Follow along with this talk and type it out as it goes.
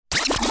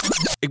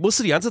Ich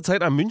musste die ganze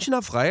Zeit an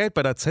Münchner Freiheit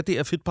bei der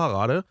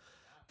ZDF-Hitparade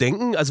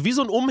denken, also wie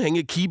so ein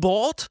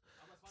Umhänge-Keyboard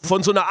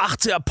von so einer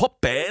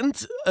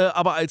 80er-Popband,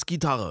 aber als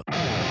Gitarre.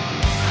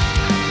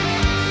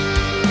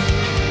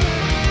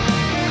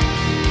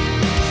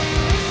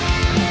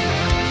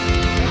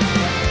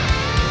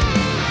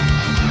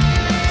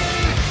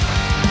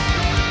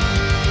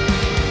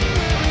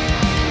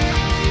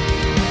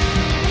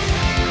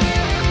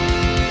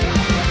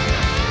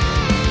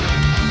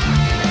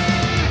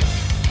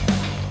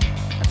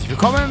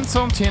 Willkommen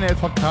zum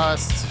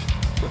TNL-Podcast.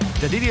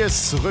 Der Didi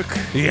ist zurück.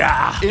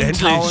 Ja, in endlich.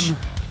 Town.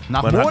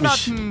 Nach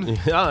Monaten.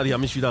 Die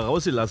haben mich wieder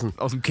rausgelassen.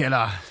 Aus dem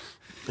Keller.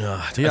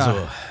 Ja,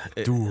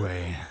 Du,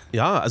 ey.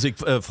 Ja, also ich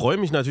freue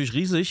mich natürlich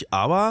riesig,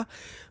 aber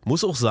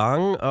muss auch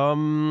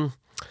sagen,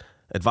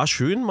 es war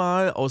schön,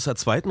 mal aus der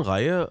zweiten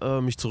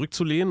Reihe mich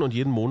zurückzulehnen und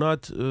jeden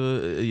Monat,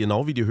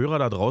 genau wie die Hörer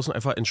da draußen,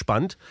 einfach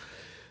entspannt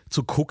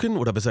zu gucken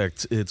oder besser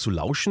gesagt zu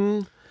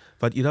lauschen,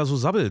 was ihr da so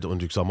sabbelt.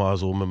 Und ich sag mal,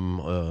 so mit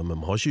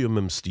dem Hoshi und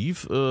mit dem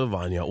Steve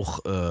waren ja auch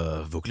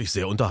wirklich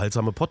sehr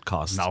unterhaltsame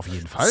Podcasts. Na, auf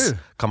jeden Fall. Das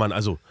kann man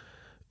also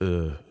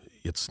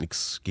jetzt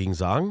nichts gegen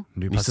sagen.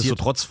 Nee,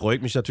 Nichtsdestotrotz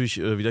freut mich natürlich,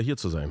 wieder hier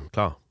zu sein.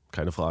 Klar,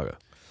 keine Frage.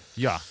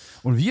 Ja.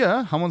 Und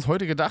wir haben uns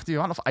heute gedacht, wir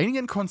waren auf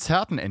einigen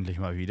Konzerten endlich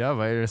mal wieder,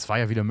 weil es war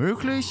ja wieder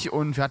möglich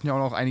und wir hatten ja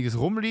auch noch einiges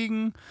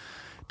rumliegen.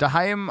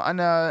 Daheim an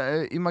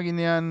der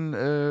imaginären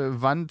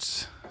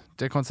Wand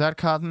der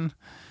Konzertkarten.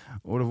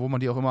 Oder wo man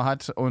die auch immer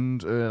hat. Und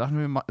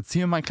dachten wir,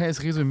 ziehen wir mal ein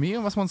kleines Resümee,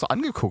 was wir uns so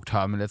angeguckt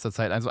haben in letzter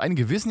Zeit. Also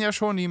einige wissen ja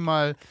schon, die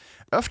mal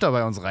öfter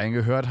bei uns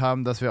reingehört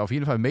haben, dass wir auf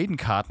jeden Fall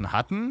Maiden-Karten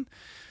hatten.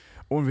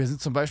 Und wir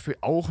sind zum Beispiel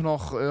auch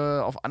noch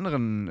auf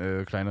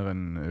anderen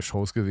kleineren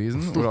Shows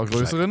gewesen oder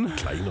größeren.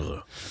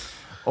 Kleinere.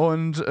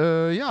 Und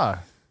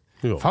ja.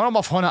 Fangen wir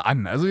mal vorne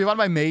an. Also wir waren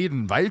bei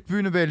Maiden,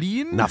 Waldbühne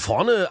Berlin. Na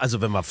vorne,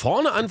 also wenn wir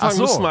vorne anfangen,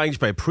 müssten wir eigentlich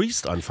bei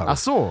Priest anfangen. Ach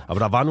so. Aber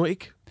da war nur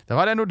ich. Da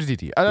war der nur die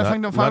Didi. Also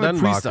fangen wir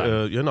mit Priest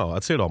an. Genau,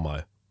 erzähl doch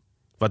mal.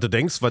 Was du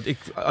denkst, was ich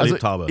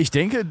erlebt habe. Ich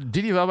denke,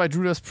 Didi war bei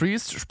Judas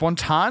Priest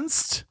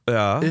spontanst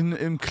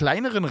im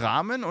kleineren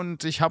Rahmen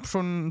und ich habe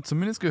schon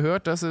zumindest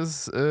gehört, dass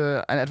es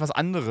eine etwas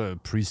andere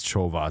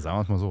Priest-Show war, sagen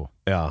wir es mal so.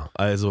 Ja,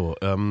 also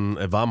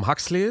er war am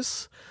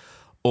Huxleys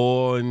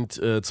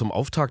und zum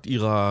Auftakt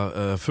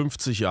ihrer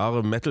 50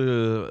 Jahre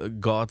Metal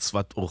Gods,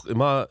 was auch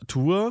immer,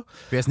 Tour.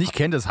 Wer es nicht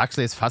kennt, ist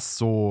Huxleys fast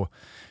so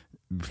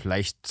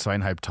vielleicht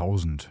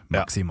 2.500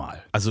 maximal.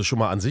 Ja, also schon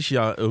mal an sich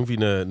ja irgendwie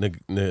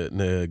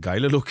eine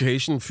geile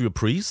Location für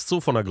Priest, so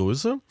von der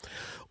Größe.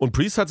 Und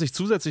Priest hat sich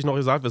zusätzlich noch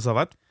gesagt, wisst ihr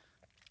was,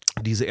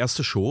 diese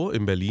erste Show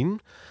in Berlin,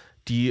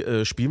 die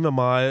spielen wir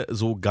mal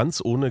so ganz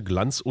ohne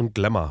Glanz und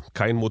Glamour.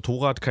 Kein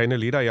Motorrad, keine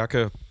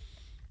Lederjacke,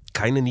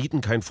 keine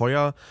Nieten, kein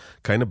Feuer,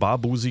 keine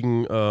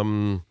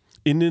barbusigen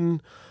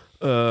Innen,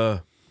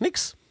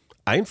 nix.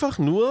 Einfach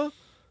nur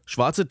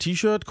schwarze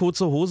T-Shirt,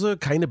 kurze Hose,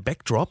 keine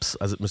Backdrops,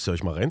 also müsst ihr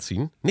euch mal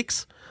reinziehen,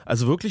 nix.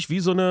 Also wirklich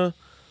wie so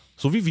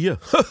wie wir.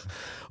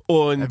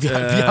 Und,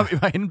 wir haben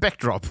immerhin einen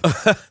Backdrop.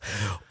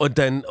 und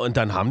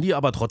dann haben die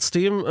aber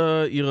trotzdem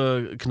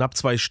ihre knapp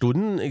 2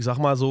 Stunden, ich sag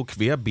mal so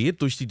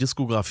querbeet durch die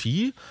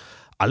Diskografie,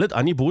 alles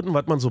angeboten,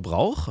 was man so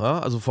braucht. Ja?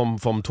 Also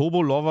vom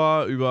Turbo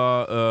Lover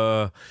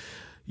über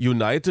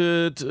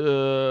United,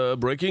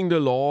 Breaking the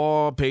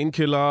Law,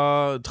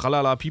 Painkiller,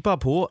 Tralala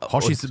Pipapo.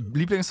 Hoshis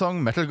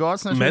Lieblingssong, Metal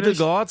Gods natürlich. Metal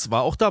Gods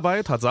war auch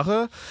dabei,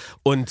 Tatsache.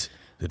 Und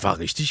das war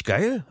richtig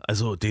geil.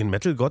 Also den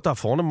Metal God da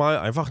vorne mal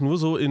einfach nur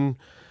so in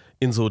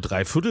so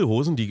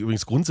Dreiviertelhosen, die ich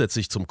übrigens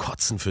grundsätzlich zum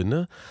Kotzen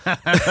finde.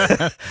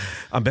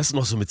 Am besten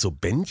noch so mit so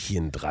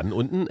Bändchen dran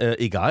unten,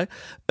 egal.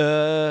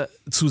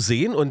 Zu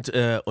sehen und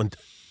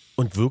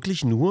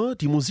wirklich nur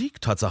die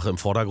Musik Tatsache im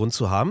Vordergrund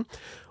zu haben.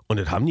 Und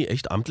das haben die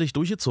echt amtlich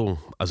durchgezogen.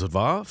 Also es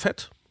war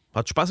fett.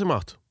 Hat Spaß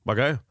gemacht. War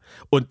geil.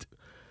 Und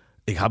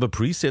ich habe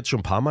Priest jetzt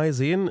schon ein paar Mal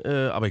gesehen,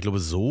 aber ich glaube,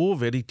 so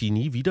werde ich die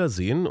nie wieder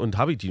sehen und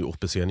habe ich die auch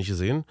bisher nicht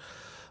gesehen.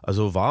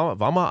 Also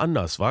war mal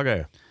anders. War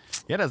geil.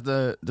 Ja, das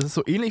ist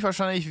so ähnlich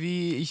wahrscheinlich,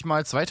 wie ich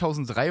mal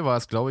 2003 war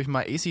es, glaube ich,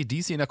 mal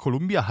AC/DC in der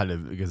Columbia-Halle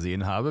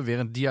gesehen habe,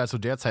 während die ja zu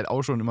der Zeit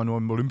auch schon immer nur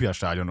im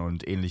Olympiastadion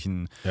und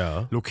ähnlichen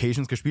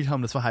Locations gespielt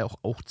haben. Das war halt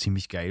auch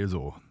ziemlich geil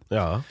so.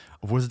 Ja.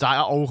 Obwohl sie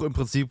da auch im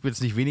Prinzip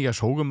jetzt nicht weniger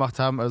Show gemacht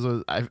haben.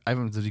 Also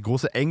einfach so die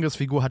große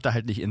Angus-Figur hat da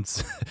halt nicht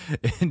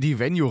in die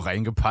Venue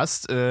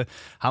reingepasst, haben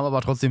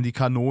aber trotzdem die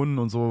Kanonen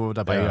und so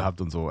dabei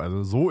gehabt und so.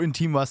 Also so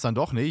intim war es dann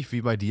doch nicht,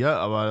 wie bei dir,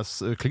 aber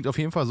das klingt auf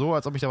jeden Fall so,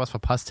 als ob ich da was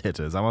verpasst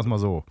hätte, sagen wir es mal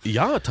so.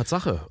 Ja,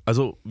 Tatsache.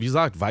 Also wie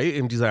gesagt, weil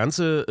eben dieser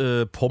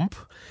ganze Pomp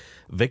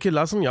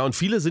weggelassen, ja, und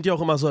viele sind ja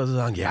auch immer so, also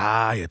sagen,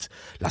 ja, jetzt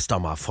lass doch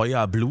mal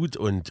Feuer, Blut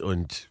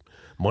und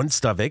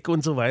Monster weg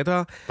und so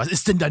weiter. Was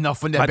ist denn dann noch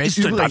von der Was Band ist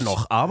denn übrig? dann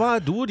noch? Aber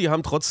die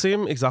haben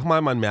trotzdem, ich sag mal,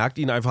 man merkt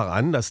ihnen einfach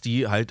an, dass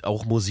die halt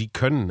auch Musik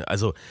können.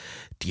 Also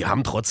die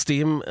haben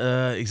trotzdem,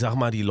 ich sag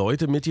mal, die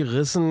Leute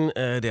mitgerissen,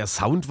 der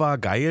Sound war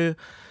geil.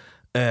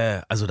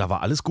 Also da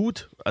war alles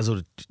gut.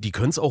 Also die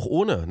können es auch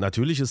ohne.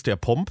 Natürlich ist der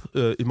Pomp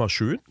immer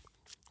schön,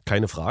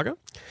 keine Frage.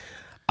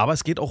 Aber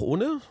es geht auch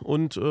ohne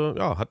und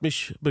hat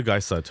mich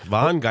begeistert.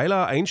 War ein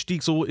geiler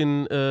Einstieg so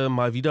in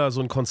mal wieder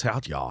so ein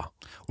Konzertjahr.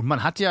 Und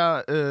man hat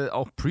ja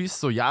auch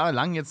Priest so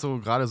jahrelang jetzt so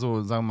gerade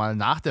so, sagen wir mal,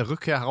 nach der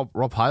Rückkehr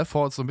Rob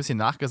Halford so ein bisschen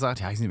nachgesagt,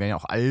 ja, sie werden ja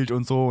auch alt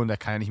und so und der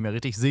kann ja nicht mehr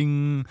richtig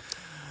singen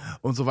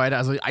und so weiter.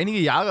 Also einige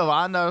Jahre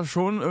waren da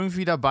schon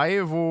irgendwie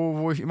dabei,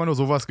 wo ich immer nur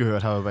sowas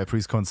gehört habe bei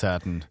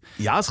Priest-Konzerten.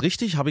 Ja, ist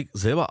richtig, habe ich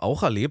selber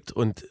auch erlebt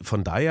und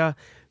von daher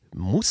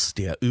muss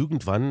der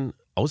irgendwann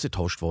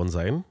ausgetauscht worden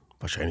sein.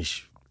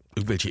 Wahrscheinlich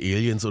irgendwelche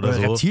Aliens oder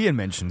so.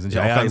 Reptilienmenschen sind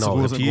ja Ja, auch ganz genau.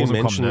 groß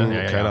Reptilienmenschen, Kommen,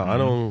 ne? keine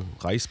Ahnung,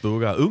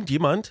 Reichsbürger,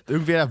 irgendjemand.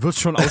 Irgendwer wird es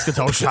schon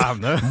ausgetauscht haben,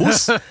 ne?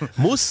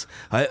 Muss.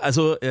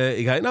 Also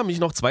ich erinnere mich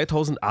noch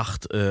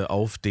 2008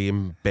 auf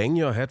dem Bang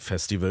Your Head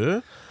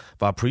Festival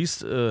war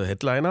Priest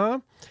Headliner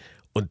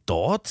und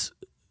dort,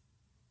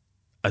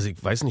 also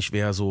ich weiß nicht,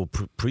 wer so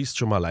Priest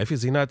schon mal live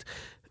gesehen hat,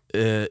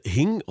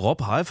 hing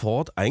Rob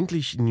Halford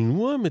eigentlich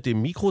nur mit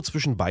dem Mikro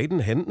zwischen beiden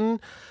Händen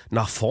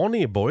nach vorne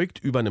gebeugt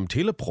über einem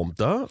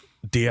Teleprompter,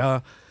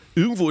 der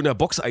irgendwo in der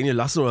Box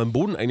eingelassen oder im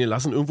Boden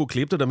eingelassen irgendwo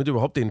klebte, damit er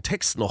überhaupt den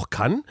Text noch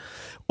kann.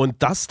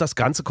 Und das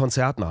ganze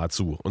Konzert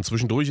nahezu. Und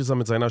zwischendurch ist er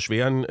mit seiner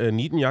schweren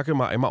Nietenjacke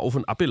mal einmal auf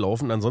und ab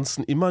gelaufen.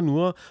 Ansonsten immer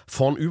nur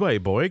vornüber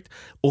gebeugt.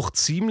 Auch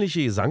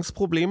ziemliche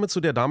Gesangsprobleme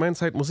zu der damaligen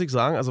Zeit, muss ich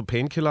sagen. Also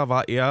Painkiller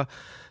war eher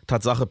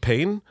Tatsache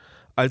Pain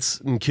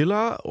als ein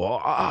Killer.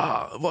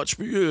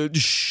 Wortspiel.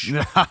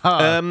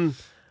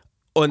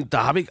 Und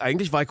da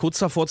war ich kurz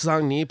davor zu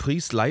sagen, nee,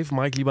 Priest live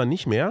mag ich lieber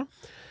nicht mehr.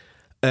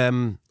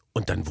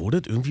 Und dann wurde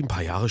es irgendwie ein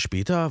paar Jahre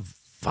später,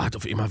 war es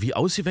auf einmal wie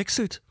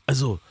ausgewechselt.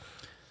 Also,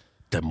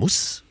 da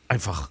muss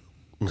einfach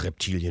ein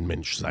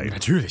Reptilienmensch sein.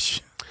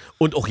 Natürlich.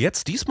 Und auch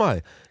jetzt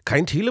diesmal,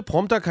 kein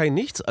Teleprompter, kein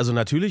nichts. Also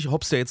natürlich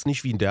hopst er jetzt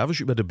nicht wie ein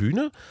Derwisch über die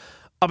Bühne,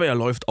 aber er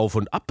läuft auf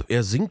und ab,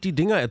 er singt die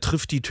Dinger, er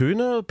trifft die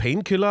Töne,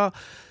 Painkiller,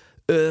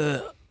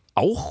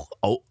 auch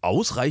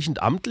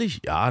ausreichend amtlich.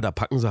 Ja, da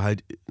packen sie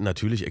halt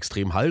natürlich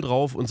extrem Hall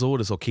drauf und so,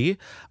 das ist okay.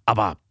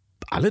 Aber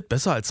alles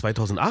besser als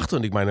 2008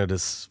 und ich meine,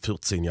 das ist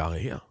 14 Jahre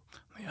her.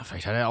 Ja,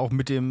 vielleicht hat er auch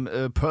mit dem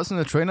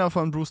Personal Trainer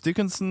von Bruce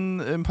Dickinson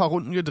ein paar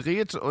Runden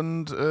gedreht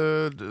und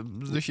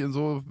sich in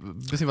so ein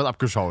bisschen was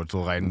abgeschaut,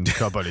 so rein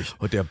körperlich.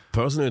 Und der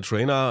Personal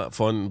Trainer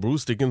von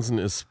Bruce Dickinson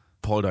ist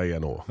Paul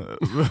Dayano.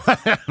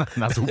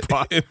 Na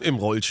super. Im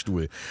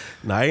Rollstuhl.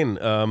 Nein.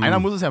 Einer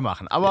muss es ja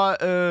machen.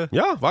 Aber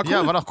ja, war cool.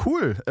 Ja, war doch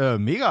cool.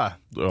 Mega.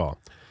 Ja.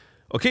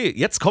 Okay,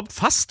 jetzt kommt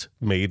fast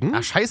Maiden.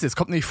 Ach scheiße, jetzt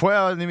kommt nicht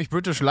vorher nämlich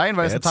British Lion,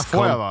 weil es ein Tag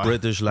vorher war.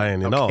 British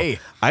Lion, genau.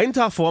 Okay. Ein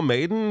Tag vor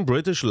Maiden,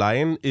 British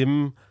Lion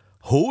im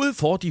Hole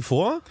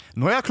 44.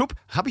 Neuer Club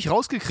habe ich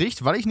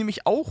rausgekriegt, weil ich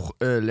nämlich auch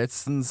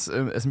letztens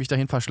es mich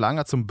dahin verschlagen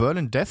hat zum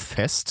Berlin Death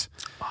Fest.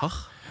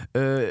 Ach.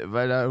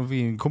 Weil da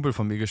irgendwie ein Kumpel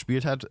von mir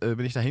gespielt hat,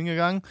 bin ich da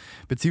hingegangen.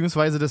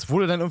 Beziehungsweise das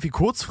wurde dann irgendwie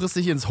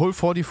kurzfristig ins Hole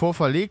 44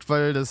 verlegt,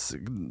 weil das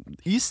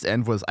East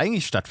End, wo es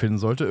eigentlich stattfinden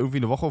sollte, irgendwie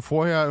eine Woche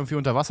vorher irgendwie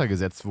unter Wasser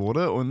gesetzt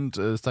wurde und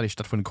es da nicht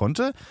stattfinden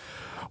konnte.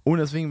 Und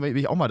deswegen bin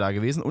ich auch mal da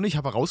gewesen. Und ich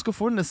habe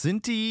herausgefunden, das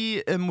sind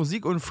die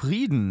Musik- und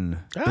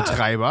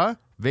Frieden-Betreiber,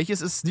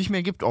 welches es nicht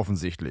mehr gibt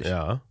offensichtlich.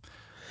 Ja.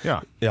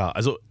 Ja. Ja,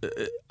 also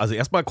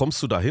erstmal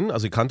kommst du dahin,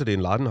 also ich kannte den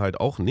Laden halt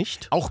auch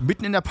nicht. Auch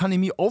mitten in der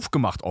Pandemie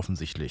aufgemacht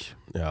offensichtlich.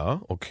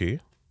 Ja, okay.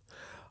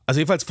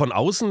 Also jedenfalls von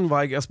außen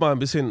war ich erstmal ein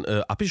bisschen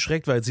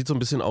abgeschreckt, weil es sieht so ein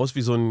bisschen aus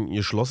wie so ein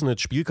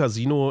geschlossenes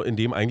Spielcasino, in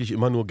dem eigentlich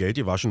immer nur Geld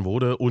gewaschen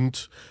wurde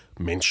und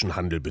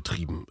Menschenhandel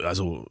betrieben.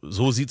 Also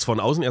so sieht es von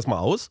außen erstmal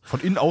aus.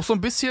 Von innen auch so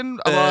ein bisschen,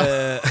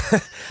 aber...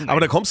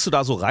 aber da kommst du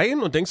da so rein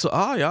und denkst so,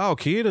 ja,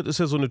 okay, das ist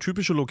ja so eine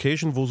typische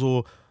Location, wo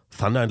so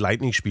Thunder and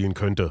Lightning spielen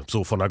könnte,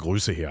 so von der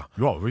Größe her.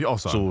 Ja, würde ich auch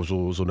sagen.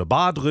 So eine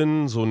Bar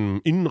drin, so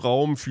ein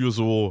Innenraum für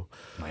so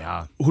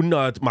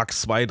 100,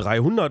 max 200,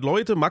 300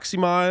 Leute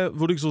maximal,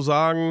 würde ich so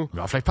sagen.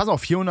 Ja, vielleicht passen auch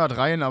 400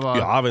 rein, aber...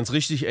 Ja, wenn es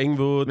richtig eng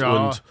wird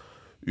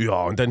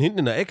und dann hinten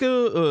in der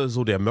Ecke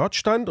so der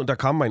Merch-Stand und da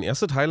kam mein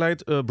erstes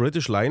Highlight,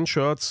 British Lion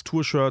Shirts,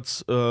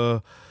 Tour-Shirts,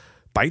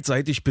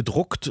 beidseitig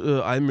bedruckt,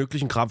 allen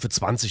möglichen Kram für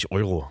 20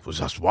 €. Du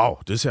sagst, wow,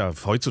 das ist ja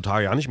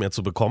heutzutage ja nicht mehr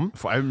zu bekommen.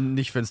 Vor allem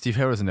nicht, wenn Steve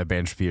Harris in der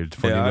Band spielt,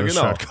 von dem du das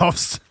genau. Shirt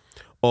kaufst.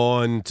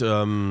 Und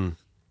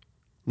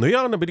und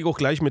dann bin ich auch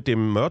gleich mit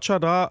dem Mercher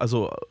da,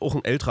 also auch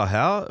ein älterer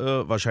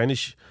Herr,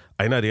 wahrscheinlich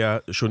einer,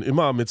 der schon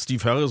immer mit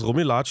Steve Harris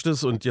rumgelatscht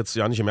ist und jetzt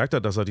ja nicht gemerkt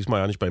hat, dass er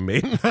diesmal ja nicht bei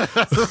Maiden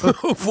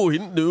wo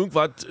hinten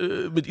irgendwas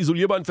mit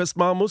Isolierband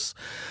festmachen muss,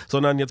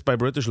 sondern jetzt bei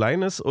British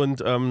Lion ist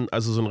und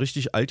also so ein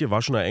richtig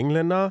altgewaschener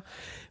Engländer.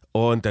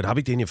 Und dann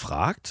habe ich den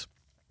gefragt,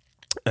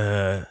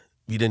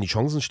 wie denn die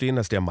Chancen stehen,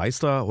 dass der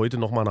Meister heute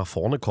nochmal nach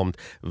vorne kommt.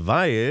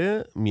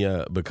 Weil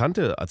mir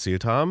Bekannte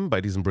erzählt haben,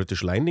 bei diesen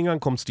British Lion-Dingern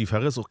kommt Steve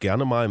Harris auch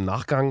gerne mal im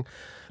Nachgang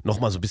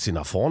nochmal so ein bisschen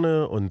nach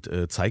vorne und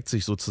zeigt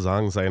sich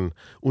sozusagen seinen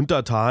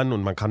Untertan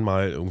und man kann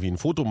mal irgendwie ein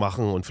Foto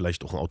machen und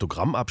vielleicht auch ein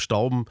Autogramm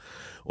abstauben.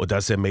 Und da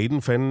ist der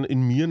Maiden-Fan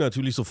in mir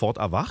natürlich sofort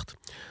erwacht.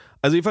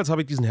 Also jedenfalls habe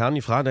ich diesen Herrn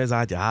gefragt, der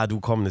sagt, ja du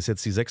komm, das ist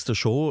jetzt die 6.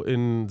 Show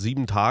in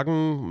 7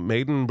 Tagen,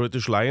 Maiden,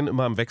 British Lion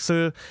immer im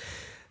Wechsel,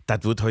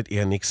 das wird heute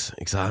eher nix.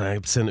 Ich sage, da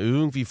gibt es denn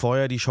irgendwie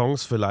vorher die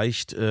Chance,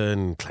 vielleicht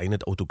ein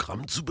kleines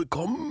Autogramm zu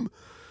bekommen?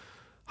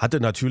 Hatte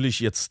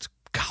natürlich jetzt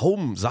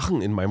kaum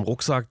Sachen in meinem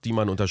Rucksack, die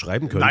man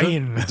unterschreiben könnte.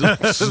 Nein,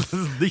 das ist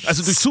nichts.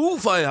 Also durch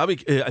Zufall habe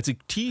ich, als ich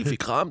tief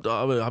gekramt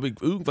habe, habe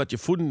ich irgendwas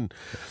gefunden.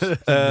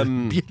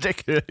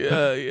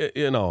 Bierdeckel.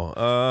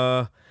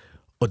 Genau.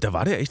 Und da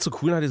war der echt so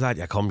cool und hat gesagt,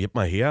 ja komm, gib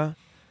mal her,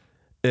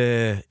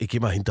 ich geh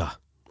mal hinter.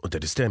 Und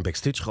dann ist der im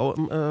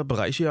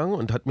Backstage-Bereich gegangen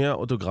und hat mir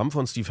Autogramm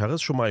von Steve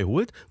Harris schon mal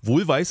geholt.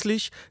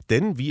 Wohlweislich,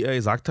 denn wie er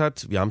gesagt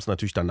hat, wir haben es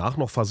natürlich danach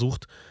noch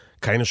versucht,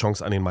 keine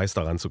Chance an den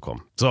Meister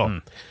ranzukommen. So,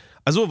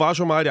 also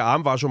der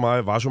Abend war schon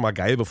mal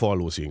geil, bevor er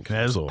losging.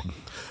 Ja. So.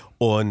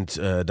 Und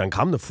dann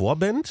kam eine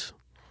Vorband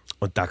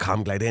und da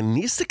kam gleich der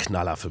nächste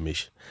Knaller für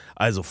mich.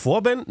 Also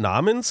Vorband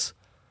namens,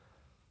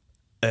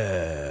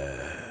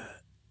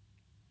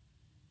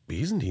 wie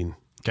hießen die denn?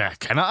 Ja,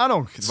 keine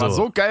Ahnung. Es war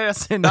So. so geil,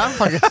 dass du den Namen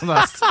vergessen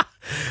hast.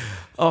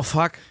 Oh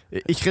fuck.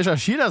 Ich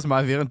recherchiere das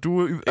mal, während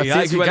du erzählst,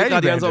 Ja, ich wie überlege geil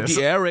gerade die ganz, Band ob ist.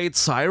 die Air Raid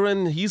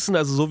Siren hießen,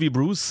 also so wie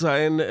Bruce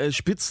sein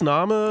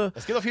Spitzname.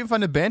 Es gibt auf jeden Fall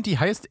eine Band, die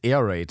heißt Air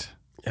Raid.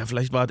 Ja,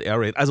 vielleicht war es Air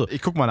Raid. Also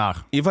Ich guck mal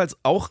nach. jedenfalls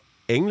auch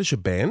englische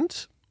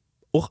Band,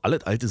 auch alle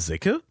alte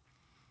Säcke.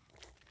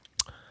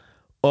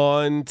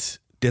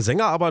 Und der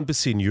Sänger aber ein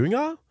bisschen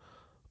jünger,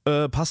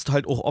 passt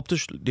halt auch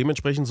optisch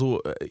dementsprechend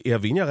so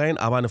eher weniger rein,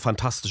 aber eine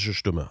fantastische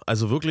Stimme.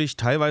 Also wirklich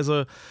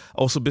teilweise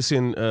auch so ein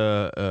bisschen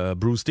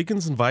Bruce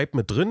Dickinson-Vibe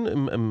mit drin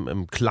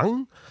im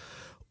Klang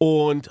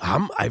und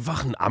haben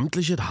einfach ein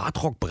amtliches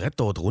Hardrock-Brett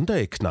dort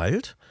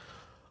runtergeknallt.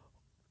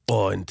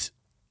 Und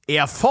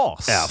Air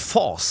Force. Air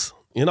Force,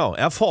 genau,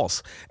 Air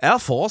Force. Air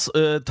Force,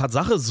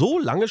 Tatsache so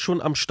lange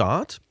schon am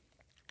Start,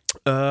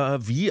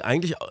 wie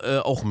eigentlich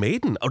auch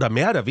Maiden, oder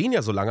mehr oder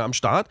weniger so lange am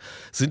Start,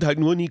 sind halt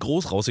nur nie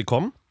groß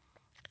rausgekommen.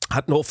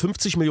 Hatten auch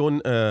 50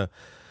 Millionen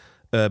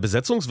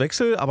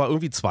Besetzungswechsel, aber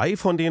irgendwie 2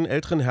 von den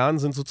älteren Herren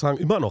sind sozusagen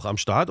immer noch am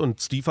Start und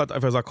Steve hat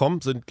einfach gesagt,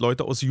 komm, sind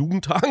Leute aus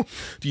Jugendtagen,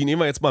 die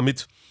nehmen wir jetzt mal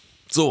mit.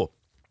 So,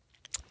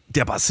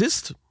 der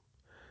Bassist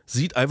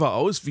sieht einfach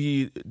aus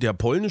wie der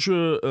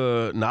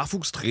polnische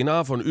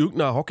Nachwuchstrainer von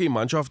irgendeiner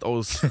Hockeymannschaft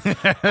aus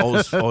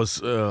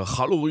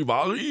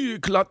Chaloryvari,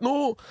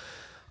 Kladno.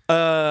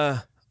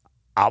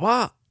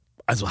 Aber,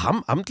 also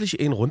haben amtlich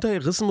ihn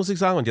runtergerissen, muss ich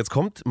sagen. Und jetzt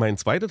kommt mein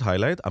zweites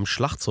Highlight am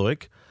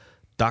Schlagzeug,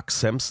 Doug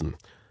Sampson.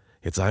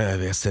 Jetzt sagen wir,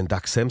 wer ist denn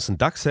Doug Sampson?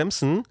 Doug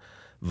Sampson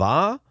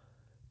war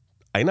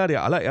einer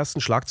der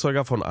allerersten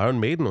Schlagzeuger von Iron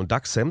Maiden und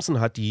Doug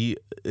Sampson hat die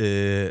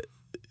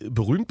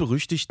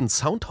berühmt-berüchtigten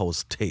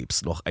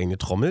Soundhouse-Tapes noch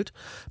eingetrommelt,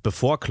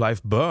 bevor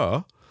Clive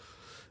Burr,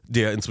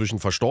 der inzwischen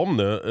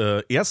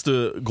verstorbene,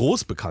 erste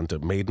großbekannte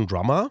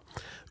Maiden-Drummer,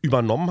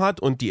 übernommen hat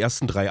und die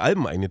ersten 3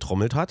 Alben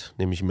eingetrommelt hat,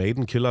 nämlich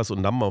Maiden, Killers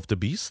und Number of the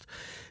Beast.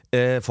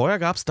 Vorher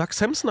gab es Doug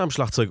Sampson am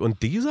Schlagzeug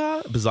und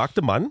dieser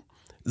besagte Mann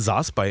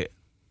saß bei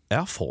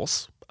Air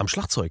Force am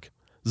Schlagzeug.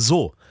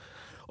 So,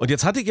 und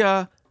jetzt hatte ich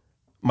ja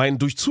mein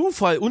durch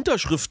Zufall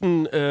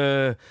Unterschriften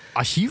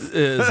Archiv?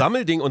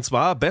 Sammelding und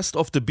zwar Best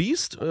of the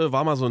Beast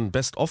war mal so ein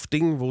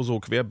Best-of-Ding, wo so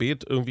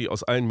querbeet irgendwie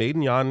aus allen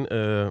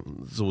Maiden-Jahren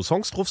so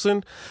Songs drauf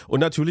sind und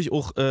natürlich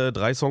auch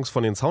 3 Songs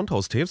von den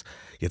Soundhouse-Tapes.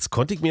 Jetzt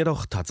konnte ich mir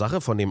doch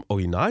Tatsache von dem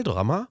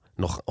Originaldrama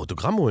noch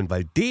Autogramm holen,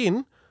 weil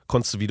den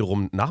konntest du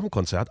wiederum nach dem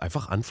Konzert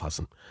einfach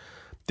anfassen.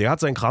 Der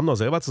hat seinen Kram noch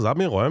selber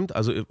zusammengeräumt,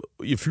 also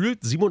ihr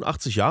fühlt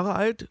 87 Jahre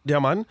alt,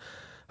 der Mann,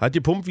 hat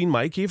gepumpt wie ein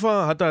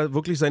Maikäfer, hat da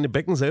wirklich seine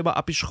Becken selber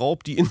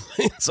abgeschraubt, die in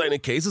seine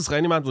Cases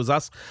reingemacht, wo du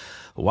sagst,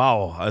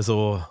 wow,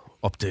 also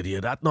ob du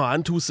dir das noch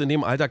antust in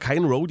dem Alter,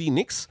 kein Roadie,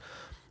 nix.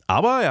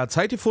 Aber er hat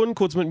Zeit gefunden,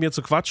 kurz mit mir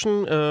zu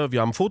quatschen,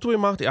 wir haben ein Foto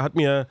gemacht, er hat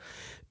mir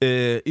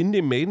in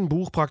dem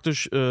Maiden-Buch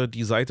praktisch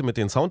die Seite mit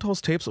den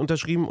Soundhouse-Tapes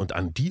unterschrieben und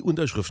an die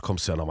Unterschrift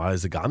kommst du ja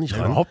normalerweise gar nicht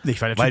ran. Überhaupt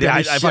nicht, weil der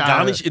halt einfach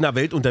gar nicht nicht. in der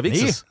Welt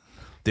unterwegs Nee. ist.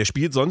 Der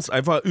spielt sonst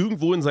einfach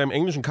irgendwo in seinem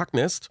englischen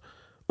Kacknest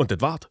und das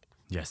war's.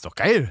 Ja, ist doch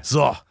geil.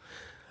 So.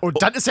 Und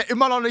dann ist ja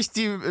immer noch nicht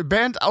die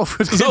Band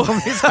aufgetreten,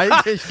 um wie es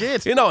eigentlich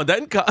geht. Genau,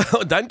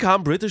 und dann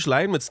kam British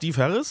Lion mit Steve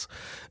Harris.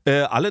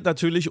 Alle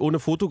natürlich ohne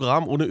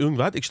Fotogramm, ohne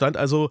irgendwas. Ich stand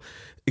also,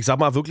 ich sag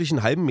mal, wirklich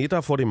einen halben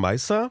Meter vor dem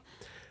Meister.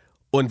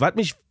 Und was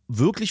mich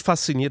wirklich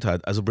fasziniert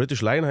hat, also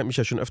British Lion hat mich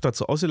ja schon öfter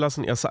zu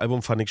ausgelassen. Erste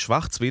Album fand ich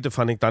schwach, zweite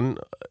fand ich dann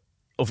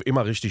auf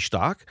immer richtig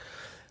stark.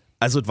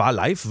 Also es war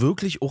live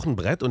wirklich auch ein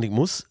Brett und ich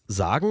muss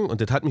sagen,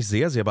 und das hat mich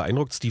sehr, sehr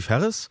beeindruckt, Steve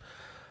Harris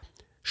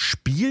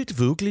spielt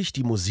wirklich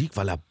die Musik,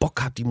 weil er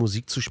Bock hat, die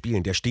Musik zu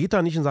spielen. Der steht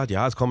da nicht und sagt,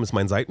 ja, es kommt, ist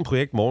mein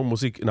Seitenprojekt, morgen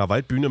muss ich in der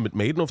Waldbühne mit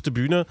Maiden auf der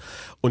Bühne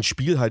und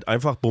spiele halt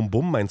einfach bum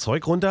bum mein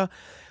Zeug runter.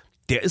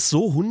 Der ist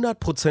so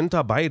 100%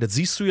 dabei. Das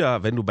siehst du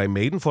ja, wenn du bei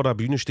Maiden vor der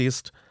Bühne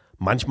stehst,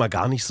 manchmal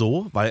gar nicht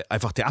so, weil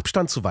einfach der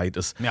Abstand zu weit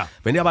ist. Ja.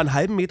 Wenn er aber einen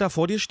halben Meter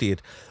vor dir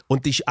steht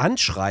und dich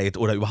anschreit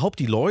oder überhaupt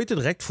die Leute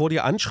direkt vor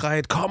dir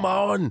anschreit, come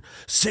on,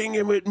 sing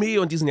it with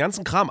me und diesen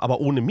ganzen Kram,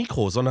 aber ohne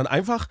Mikro, sondern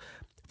einfach,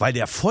 weil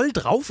der voll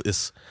drauf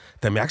ist,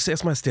 dann merkst du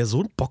erstmal, dass der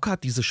so einen Bock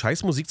hat, diese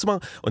scheiß Musik zu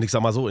machen. Und ich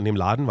sag mal so, in dem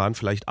Laden waren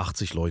vielleicht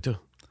 80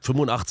 Leute.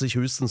 85,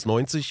 höchstens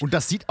 90. Und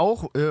das sieht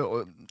auch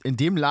in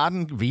dem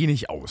Laden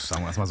wenig aus,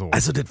 sagen wir es mal so.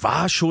 Also das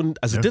war schon,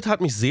 das hat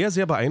mich sehr,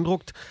 sehr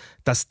beeindruckt,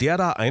 dass der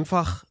da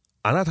einfach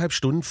 1,5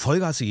 Stunden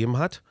Vollgas gegeben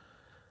hat,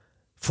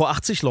 vor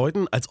 80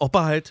 Leuten, als ob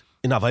er halt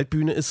in der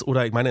Waldbühne ist,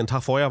 oder ich meine, einen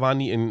Tag vorher waren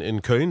die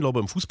in Köln, glaube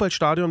ich, im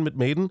Fußballstadion mit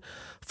Maiden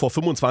vor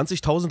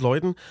 25.000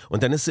 Leuten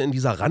und dann ist sie in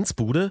dieser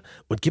Ranzbude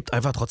und gibt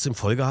einfach trotzdem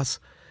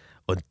Vollgas.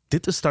 Und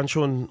das ist dann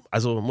schon,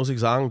 also muss ich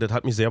sagen, das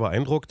hat mich sehr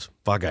beeindruckt.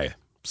 War geil.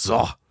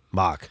 So,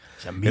 Marc.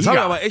 Ja, jetzt haben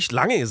wir aber echt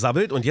lange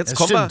gesabbelt und jetzt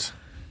kommen wir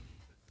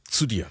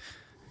zu dir.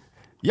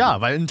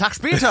 Ja, weil einen Tag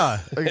später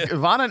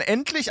war dann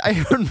endlich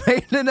Iron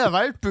Maiden in der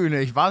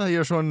Waldbühne. Ich warte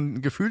hier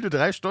schon gefühlte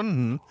 3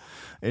 Stunden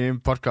in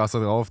dem Podcast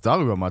darauf,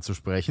 darüber mal zu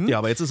sprechen. Ja,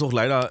 aber jetzt ist auch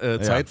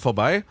leider Zeit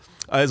vorbei.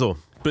 Also,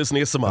 bis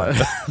nächste Mal.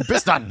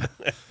 Bis dann.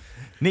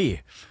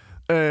 Nee,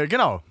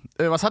 genau.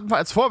 Was hatten wir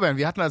als Vorband?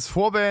 Wir hatten als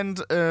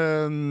Vorband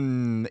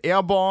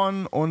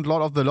Airborne und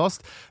Lord of the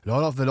Lost.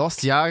 Lord of the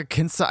Lost, ja,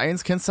 kennst du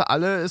eins, kennst du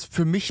alle, ist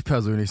für mich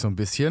persönlich so ein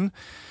bisschen.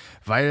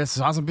 Weil es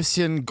war so ein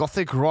bisschen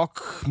Gothic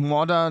Rock,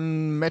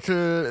 Modern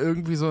Metal,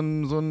 irgendwie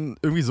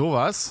irgendwie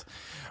sowas.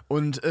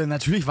 Und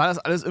natürlich war das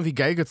alles irgendwie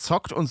geil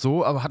gezockt und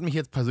so, aber hat mich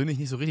jetzt persönlich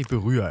nicht so richtig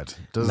berührt.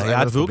 Das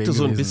naja, wirkte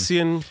so ein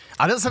bisschen,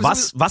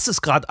 was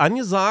ist gerade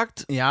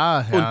angesagt?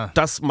 Ja. Und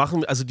das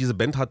machen, also diese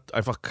Band hat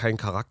einfach keinen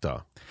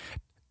Charakter.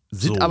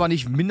 Sind aber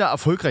nicht minder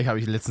erfolgreich, habe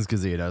ich letztens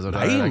gesehen. Also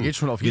da geht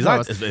schon auf jeden Fall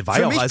was.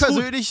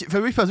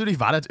 Für mich persönlich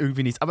war das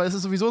irgendwie nichts. Aber es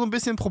ist sowieso so ein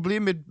bisschen ein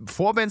Problem mit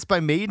Vorbands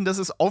bei Maiden. Das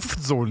ist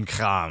oft so ein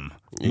Kram,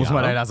 muss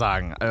man leider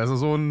sagen. Also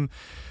so ein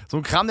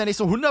Kram, der nicht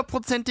so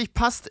 100%ig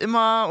passt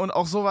immer und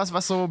auch sowas,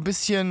 was so ein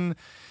bisschen,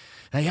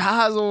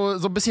 naja, so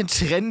ein bisschen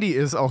trendy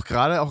ist auch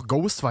gerade. Auch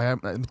Ghost war ja,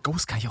 mit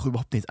Ghost kann ich auch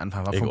überhaupt nichts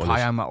anfangen. War vor ein paar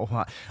Jahren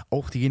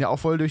auch, die gehen ja auch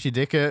voll durch die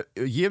Decke.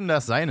 Jedem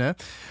das seine.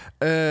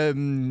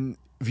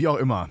 Wie auch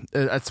immer.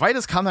 Als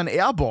zweites kam dann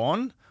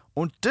Airborne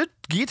und das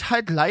geht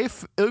halt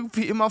live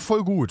irgendwie immer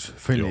voll gut,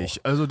 finde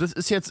ich. Also das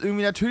ist jetzt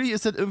irgendwie, natürlich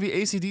ist das irgendwie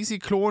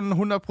AC/DC-Klon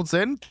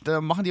 100%,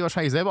 da machen die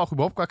wahrscheinlich selber auch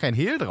überhaupt gar keinen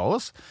Hehl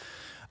draus.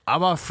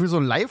 Aber für so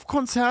ein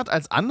Live-Konzert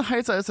als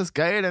Anheizer ist das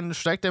geil, dann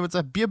steigt er mit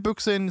seiner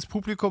Bierbüchse ins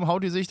Publikum,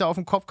 haut die sich da auf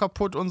den Kopf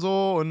kaputt und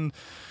so und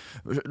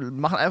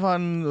machen einfach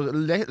einen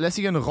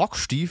lässigen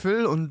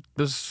Rockstiefel und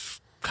das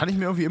kann ich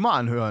mir irgendwie immer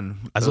anhören.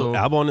 Also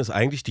Airborne ist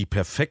eigentlich die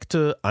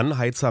perfekte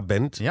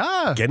Anheizerband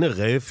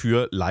generell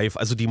für live.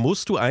 Also die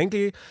musst du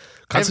eigentlich,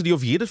 kannst du die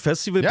auf jedes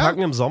Festival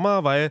packen im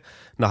Sommer, weil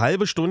eine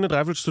halbe Stunde,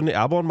 3/4 Stunde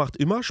Airborne macht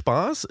immer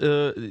Spaß.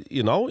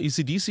 Genau,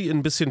 AC/DC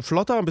ein bisschen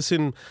flotter, ein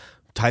bisschen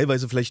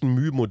teilweise vielleicht ein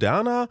Mühe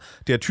moderner.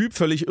 Der Typ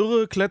völlig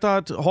irre,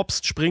 klettert,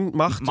 hopst, springt,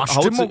 macht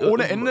Stimmung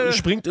ohne Ende.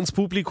 Springt ins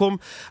Publikum.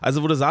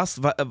 Also wo du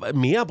sagst,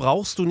 mehr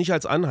brauchst du nicht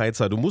als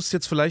Anheizer. Du musst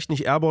jetzt vielleicht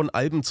nicht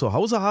Airborne-Alben zu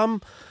Hause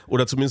haben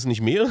oder zumindest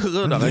nicht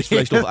mehrere, da reicht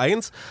vielleicht auch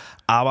eins.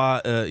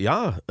 Aber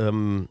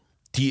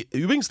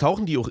übrigens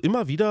tauchen die auch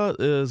immer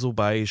wieder so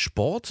bei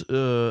Sport,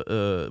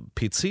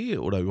 PC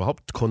oder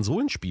überhaupt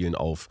Konsolenspielen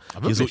auf.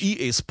 Hier so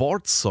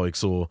EA-Sports-Zeug,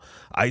 so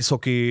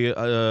Eishockey,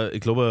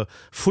 ich glaube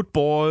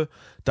Football.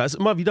 Da ist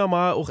immer wieder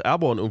mal auch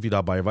Airborne irgendwie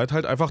dabei, weil es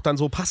halt einfach dann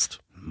so passt.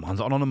 Machen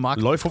sie auch noch eine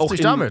Marke läuft 50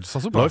 auch damit, ist doch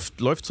super.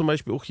 Läuft zum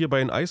Beispiel auch hier bei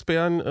den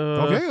Eisbären.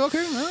 Okay. Ja.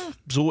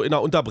 So in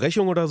einer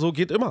Unterbrechung oder so,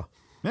 geht immer.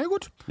 Ja,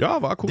 gut.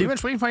 Ja, war cool.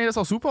 Dementsprechend fand ich das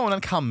auch super und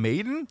dann kam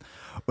Maiden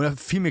und da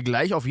fiel mir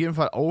gleich auf jeden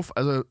Fall auf,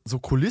 also so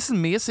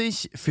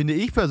kulissenmäßig finde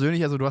ich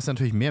persönlich, also du hast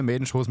natürlich mehr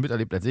Maiden-Shows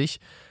miterlebt als ich,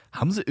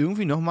 haben sie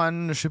irgendwie nochmal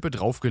eine Schippe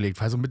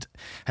draufgelegt, weil so mit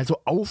halt so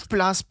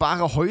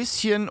aufblasbare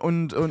Häuschen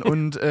und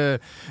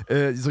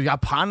so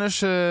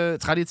japanische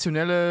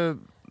traditionelle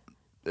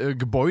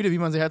Gebäude, wie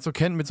man sie halt so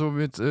kennt, mit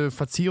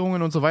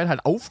Verzierungen und so weiter,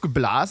 halt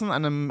aufgeblasen,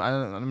 an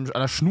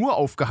einer Schnur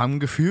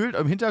aufgehangen gefühlt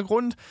im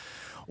Hintergrund.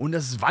 Und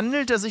das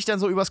wandelte sich dann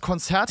so übers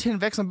Konzert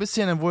hinweg so ein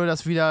bisschen, dann wurde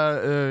das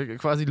wieder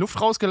quasi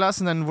Luft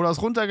rausgelassen, dann wurde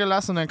das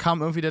runtergelassen und dann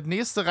kam irgendwie das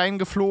nächste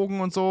reingeflogen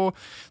und so.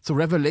 Zu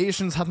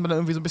Revelations hat man dann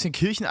irgendwie so ein bisschen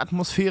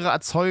Kirchenatmosphäre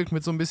erzeugt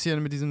mit so ein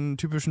bisschen, mit diesen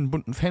typischen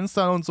bunten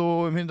Fenstern und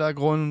so im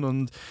Hintergrund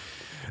und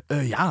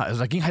also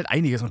da ging halt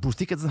einiges und Bruce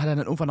Dickinson hat dann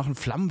irgendwann noch einen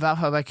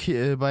Flammenwerfer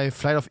bei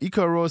Flight of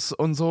Icarus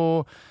und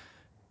so.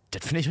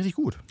 Das finde ich richtig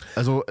gut.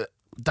 Also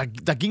da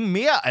ging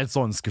mehr als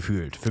sonst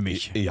gefühlt für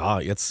mich. Ja,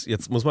 jetzt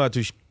muss man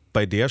natürlich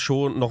bei der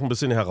Show noch ein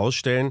bisschen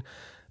herausstellen,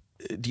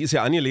 die ist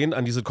ja angelehnt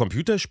an dieses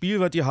Computerspiel,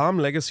 was die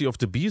haben, Legacy of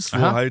the Beast, wo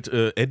halt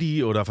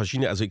Eddie oder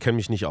verschiedene, also ich kenne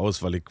mich nicht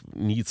aus, weil ich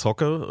nie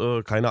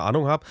zocke, keine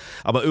Ahnung habe,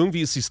 aber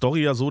irgendwie ist die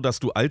Story ja so, dass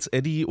du als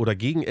Eddie oder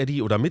gegen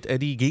Eddie oder mit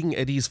Eddie, gegen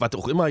Eddies, was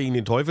auch immer, gegen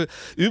den Teufel,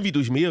 irgendwie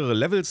durch mehrere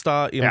Levels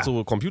da eben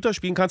so Computer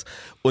spielen kannst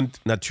und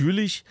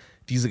natürlich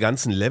diese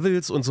ganzen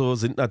Levels und so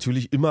sind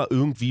natürlich immer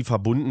irgendwie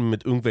verbunden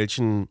mit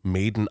irgendwelchen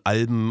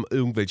Maiden-Alben,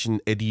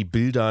 irgendwelchen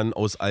Eddie-Bildern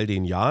aus all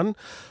den Jahren.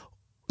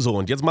 So,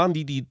 und jetzt machen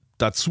die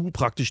dazu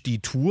praktisch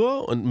die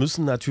Tour und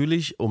müssen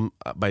natürlich, um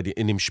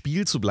in dem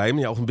Spiel zu bleiben,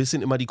 ja auch ein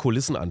bisschen immer die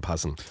Kulissen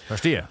anpassen.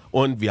 Verstehe.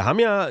 Und wir haben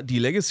ja die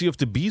Legacy of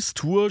the Beast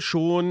Tour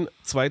schon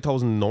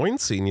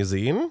 2019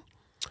 gesehen.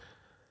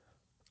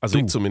 Also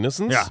ich zumindest.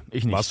 Ja,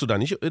 ich nicht. Warst du da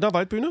nicht in der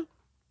Waldbühne?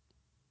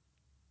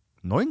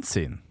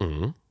 19?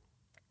 Mhm.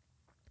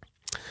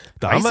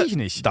 Weiß ich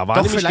nicht. Da war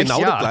Doch, nämlich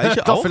genau das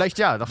Gleiche Doch, auch. vielleicht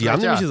ja. Die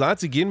haben nämlich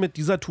gesagt, sie gehen mit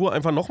dieser Tour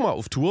einfach nochmal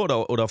auf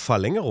Tour oder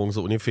Verlängerung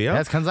so ungefähr. Ja,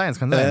 es kann sein.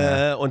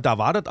 Ja. Und da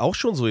war das auch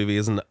schon so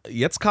gewesen.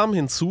 Jetzt kam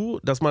hinzu,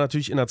 dass man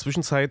natürlich in der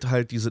Zwischenzeit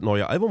halt dieses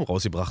neue Album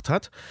rausgebracht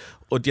hat.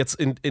 Und jetzt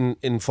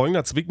in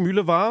folgender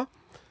Zwickmühle war,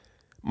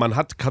 man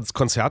hat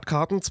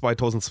Konzertkarten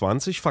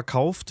 2020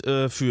 verkauft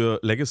für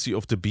Legacy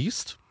of the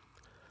Beast.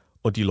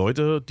 Und die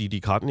Leute, die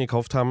Karten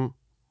gekauft haben,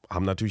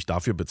 haben natürlich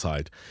dafür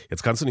bezahlt.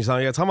 Jetzt kannst du nicht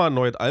sagen, jetzt haben wir ein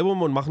neues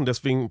Album und machen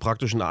deswegen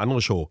praktisch eine andere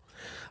Show.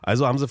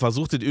 Also haben sie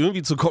versucht, das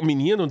irgendwie zu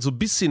kombinieren und so ein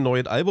bisschen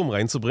neues Album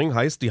reinzubringen.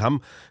 Heißt, die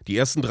haben die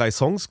ersten 3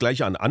 Songs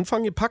gleich an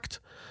Anfang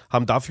gepackt,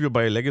 haben dafür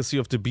bei Legacy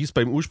of the Beast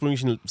beim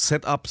ursprünglichen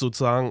Setup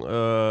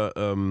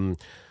sozusagen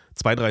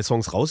 2, 3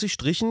 Songs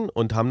rausgestrichen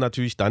und haben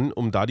natürlich dann,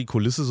 um da die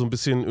Kulisse so ein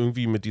bisschen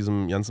irgendwie mit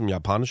diesem ganzen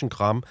japanischen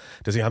Kram,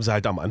 deswegen haben sie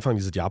halt am Anfang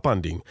dieses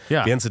Japan-Ding.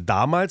 Ja. Während sie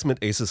damals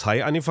mit Aces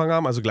High angefangen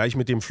haben, also gleich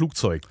mit dem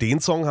Flugzeug. Den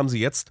Song haben sie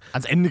jetzt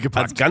ans Ende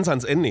gepackt. Ganz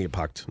ans Ende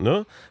gepackt.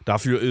 Ne?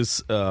 Dafür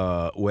ist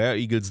Where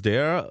Eagles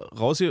Dare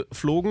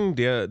rausgeflogen,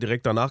 der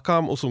direkt danach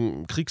kam, auch so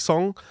ein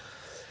Kriegssong.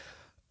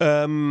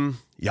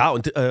 Ja,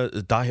 und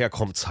daher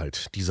kommt es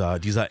halt,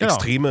 dieser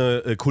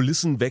extreme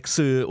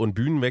Kulissenwechsel und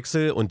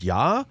Bühnenwechsel. Und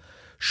ja,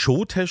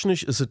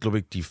 showtechnisch ist es, glaube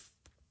ich, die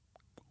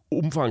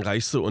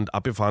umfangreichste und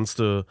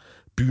abgefahrenste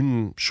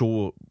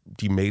Bühnenshow,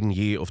 die Maiden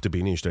je auf die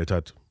Beine gestellt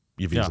hat,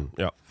 gewesen.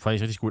 Ja. Fand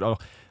ich richtig gut.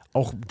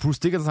 Auch Bruce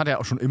Dickinson hat ja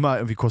auch schon immer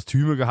irgendwie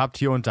Kostüme gehabt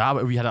hier und da, aber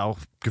irgendwie hat er auch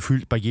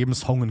gefühlt bei jedem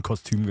Song ein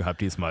Kostüm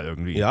gehabt, diesmal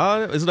irgendwie. Ja,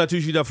 ist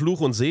natürlich wieder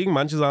Fluch und Segen.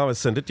 Manche sagen, was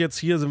ist denn das jetzt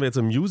hier? Sind wir jetzt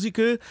im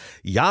Musical?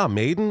 Ja,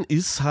 Maiden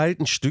ist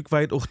halt ein Stück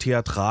weit auch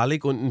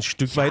Theatralik und ein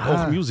Stück weit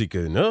auch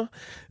Musical, ne?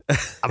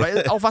 Aber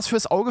auch was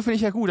fürs Auge finde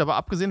ich ja gut, aber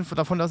abgesehen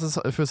davon, dass es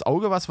fürs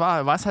Auge was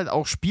war es halt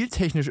auch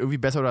spieltechnisch irgendwie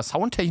besser oder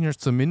soundtechnisch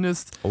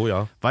zumindest. Oh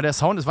ja. War der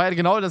Sound, es war ja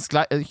genau das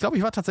gleiche, ich glaube,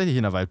 ich war tatsächlich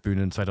in der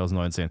Waldbühne in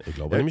 2019. Ich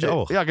glaube nämlich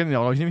auch. Ja,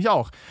 genau, glaube ich nämlich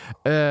auch.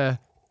 War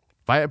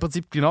ja im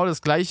Prinzip genau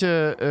das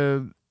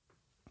gleiche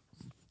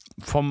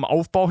vom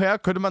Aufbau her,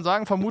 könnte man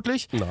sagen,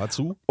 vermutlich.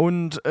 Nahezu.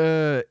 Und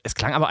es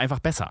klang aber einfach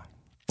besser.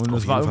 Und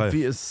es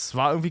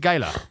war irgendwie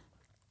geiler.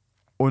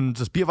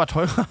 Und das Bier war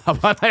teurer,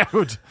 aber naja,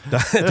 gut.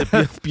 Das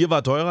Bier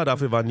war teurer,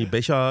 dafür waren die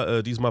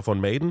Becher diesmal von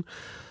Maiden.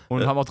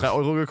 Und haben auch 3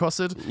 Euro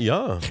gekostet.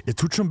 Ja. Es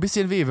tut schon ein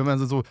bisschen weh, wenn man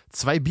so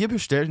 2 Bier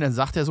bestellt und dann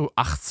sagt er so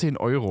 18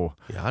 Euro.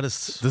 Ja,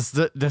 das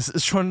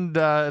ist schon,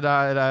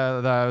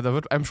 da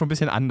wird einem schon ein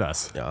bisschen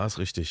anders. Ja, ist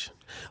richtig.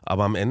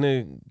 Aber am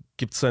Ende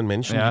gibt es dann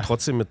Menschen, die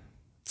trotzdem mit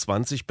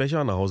 20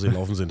 Becher nach Hause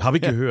gelaufen sind. Habe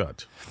ich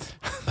gehört.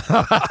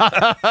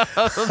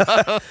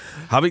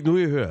 Habe ich nur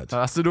gehört.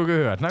 Hast du nur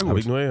gehört, na gut. Habe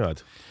ich nur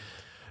gehört.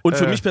 Und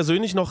für mich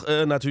persönlich noch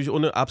natürlich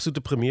ohne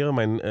absolute Premiere,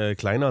 mein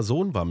kleiner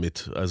Sohn war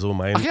mit. Also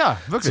mein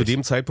zu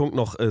dem Zeitpunkt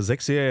noch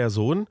 6-jähriger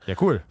Sohn. Ja,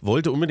 cool.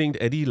 Wollte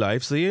unbedingt Eddie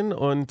live sehen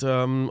und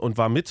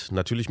war mit.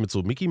 Natürlich mit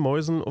so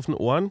Mickey-Mäusen auf den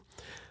Ohren.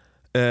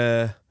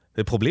 Das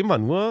Problem war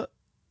nur,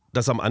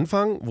 dass am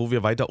Anfang, wo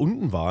wir weiter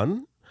unten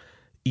waren,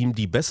 ihm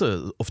die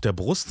Bässe auf der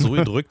Brust so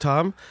gedrückt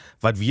haben,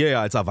 was wir ja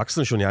als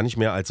Erwachsene schon ja nicht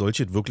mehr als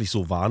solche wirklich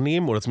so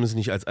wahrnehmen oder zumindest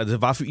nicht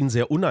also war für ihn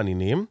sehr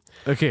unangenehm.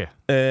 Okay.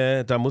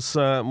 Da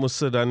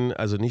musste dann,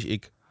 also nicht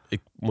ich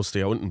musste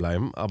ja unten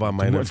bleiben, aber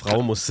meine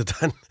Frau musste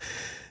dann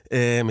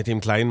mit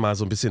dem Kleinen mal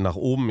so ein bisschen nach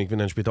oben. Ich bin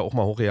dann später auch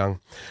mal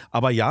hochgegangen.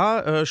 Aber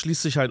ja,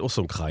 schließt sich halt auch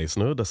so ein Kreis,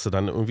 ne? Dass du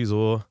dann irgendwie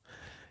so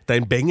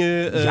dein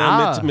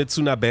Bengel mit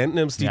zu einer Band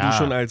nimmst, die du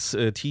schon als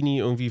Teenie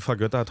irgendwie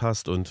vergöttert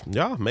hast und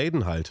ja,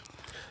 Maiden halt.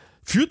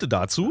 Führte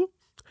dazu,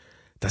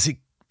 dass ich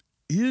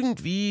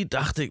irgendwie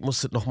dachte, ich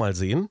muss das nochmal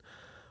sehen.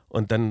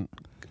 Und dann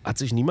hat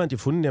sich niemand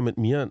gefunden, der mit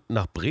mir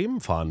nach Bremen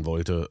fahren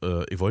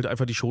wollte. Ich wollte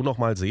einfach die Show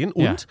nochmal sehen.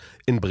 Und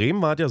in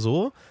Bremen war es ja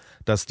so,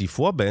 dass die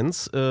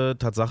Vorbands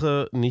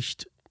Tatsache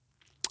nicht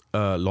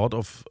Lord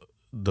of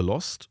the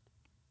Lost.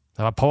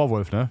 Da war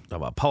Powerwolf, ne?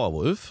 Da war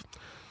Powerwolf.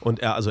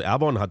 Und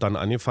Airborne hat dann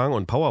angefangen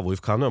und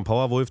Powerwolf kam. Und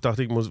Powerwolf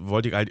dachte ich,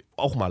 wollte ich halt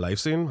auch mal live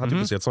sehen. Hatte ich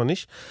bis jetzt noch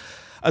nicht.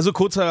 Also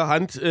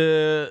kurzerhand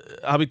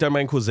habe ich dann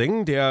meinen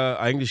Cousin, der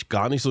eigentlich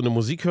gar nicht so eine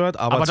Musik hört,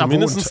 aber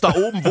zumindest da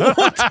oben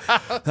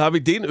wohnt, habe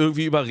ich den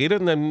irgendwie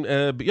überredet und dann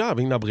bin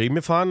ich nach Bremen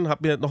gefahren,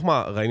 habe mir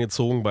nochmal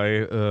reingezogen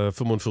bei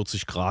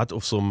 45 Grad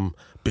auf so einem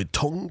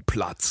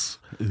Betonplatz.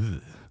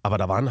 Aber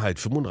da waren halt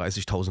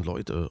 35.000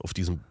 Leute auf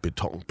diesem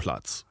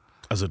Betonplatz.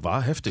 Also es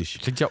war heftig.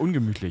 Klingt ja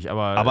ungemütlich,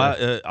 aber...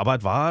 Aber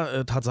es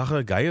war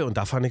Tatsache geil und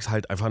da fand ich es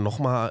halt einfach noch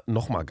mal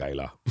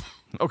geiler.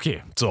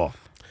 Okay. So.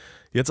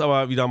 Jetzt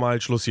aber wieder mal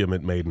Schluss hier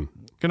mit Maiden.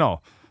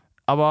 Genau.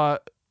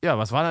 Aber ja,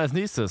 was war denn als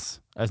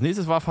nächstes? Als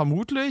nächstes war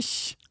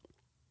vermutlich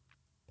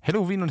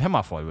Halloween und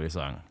Hammerfall, würde ich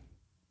sagen.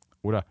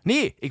 Oder?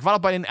 Nee, ich war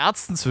doch bei den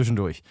Ärzten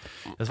zwischendurch.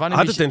 Das war nämlich,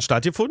 hat es denn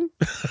stattgefunden?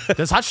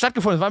 Das hat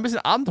stattgefunden. Das war ein bisschen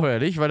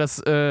abenteuerlich, weil das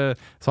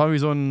war wie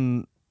so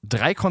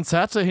 3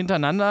 Konzerte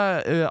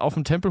hintereinander auf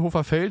dem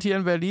Tempelhofer Feld hier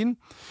in Berlin.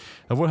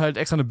 Da wurde halt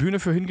extra eine Bühne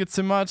für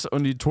hingezimmert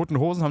und die Toten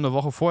Hosen haben eine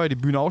Woche vorher die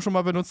Bühne auch schon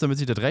mal benutzt, damit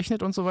sich das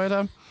rechnet und so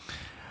weiter.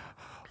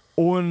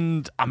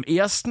 Und am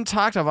ersten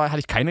Tag, hatte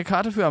ich keine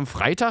Karte für, am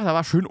Freitag, da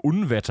war schön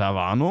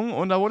Unwetterwarnung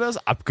und da wurde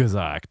das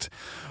abgesagt.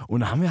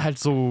 Und da haben wir halt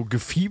so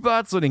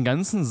gefiebert, so den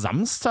ganzen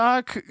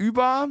Samstag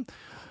über.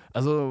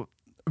 also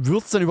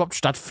wird es denn überhaupt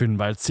stattfinden?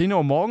 Weil 10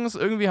 Uhr morgens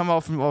irgendwie haben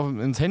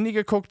wir ins Handy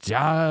geguckt,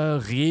 ja,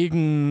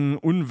 Regen,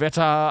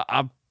 Unwetter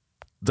ab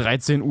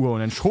 13 Uhr. Und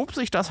dann schob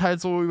sich das halt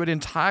so über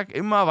den Tag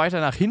immer weiter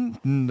nach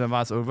hinten. Dann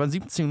war es irgendwann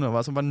 17 Uhr, dann war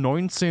es irgendwann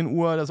 19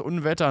 Uhr, das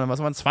Unwetter, dann war es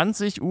irgendwann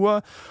 20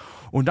 Uhr.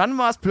 Und dann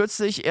war es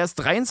plötzlich erst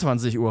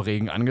 23 Uhr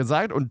Regen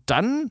angesagt. Und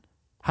dann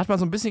hat man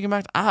so ein bisschen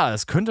gemerkt,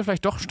 es könnte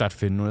vielleicht doch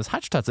stattfinden. Und es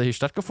hat tatsächlich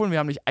stattgefunden. Wir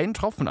haben nicht einen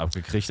Tropfen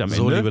abgekriegt am Ende.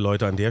 So, liebe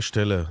Leute, an der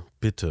Stelle,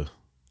 bitte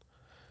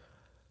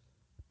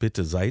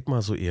seid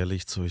mal so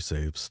ehrlich zu euch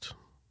selbst.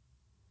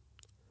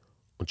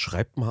 Und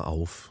schreibt mal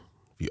auf,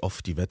 wie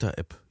oft die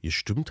Wetter-App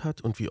gestimmt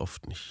hat und wie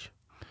oft nicht.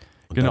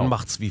 Und Genau. dann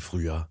macht's wie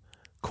früher.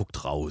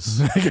 Guckt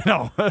raus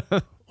Genau.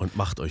 und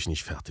macht euch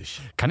nicht fertig.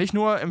 Kann ich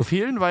nur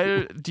empfehlen,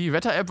 weil die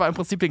Wetter-App war im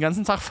Prinzip den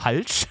ganzen Tag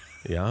falsch.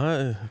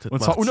 Ja, das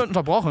Und zwar macht's.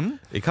 ununterbrochen.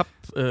 Ich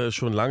habe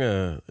schon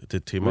lange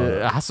das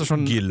Thema Hast du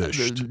schon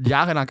gelöscht.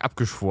 Jahrelang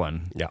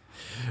abgeschworen. Ja.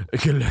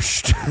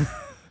 Gelöscht.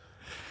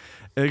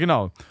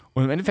 Genau.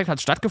 Und im Endeffekt hat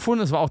es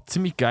stattgefunden. Es war auch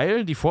ziemlich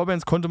geil. Die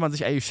Vorbands konnte man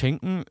sich eigentlich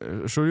schenken.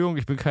 Entschuldigung,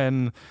 ich bin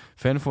kein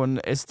Fan von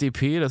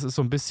SDP. Das ist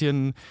so ein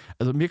bisschen,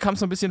 also mir kam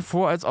es so ein bisschen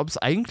vor, als ob es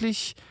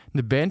eigentlich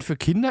eine Band für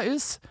Kinder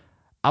ist,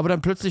 aber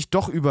dann plötzlich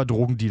doch über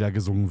Drogendealer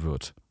gesungen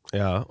wird.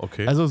 Ja,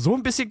 okay. Also so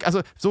ein bisschen,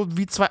 also so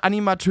wie zwei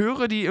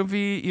Animateure, die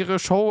irgendwie ihre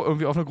Show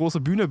irgendwie auf eine große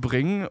Bühne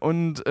bringen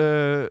und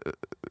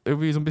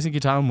irgendwie so ein bisschen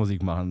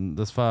Gitarrenmusik machen.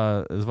 Das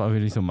war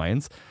irgendwie nicht so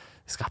meins.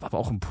 Es gab aber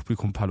auch im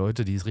Publikum ein paar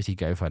Leute, die es richtig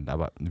geil fanden,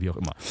 aber wie auch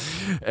immer.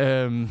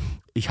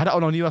 Ich hatte auch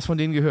noch nie was von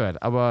denen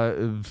gehört, aber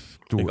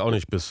du. Ich auch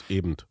nicht bis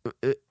eben.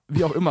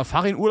 Wie auch immer.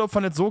 Farin Urlaub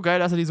fand es so geil,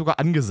 dass er die sogar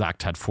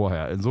angesagt hat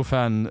vorher.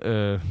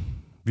 Insofern,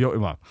 wie auch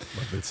immer.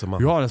 Was willst du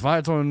machen? Ja, das war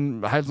halt so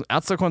ein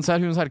Ärztekonzert,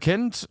 wie man es halt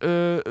kennt.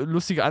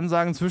 Lustige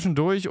Ansagen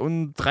zwischendurch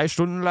und 3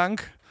 Stunden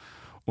lang.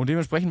 Und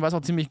dementsprechend war es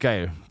auch ziemlich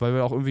geil, weil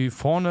wir auch irgendwie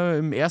vorne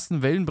im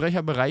ersten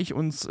Wellenbrecherbereich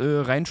uns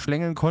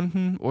reinschlängeln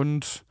konnten.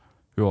 Und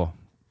ja,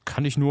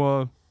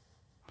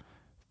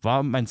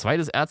 war mein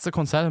zweites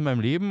Ärztekonzert in meinem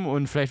Leben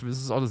und vielleicht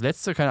ist es auch das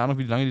letzte, keine Ahnung,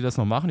 wie lange die das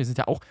noch machen. Die sind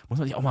ja auch, muss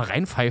man sich auch mal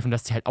reinpfeifen,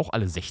 dass die halt auch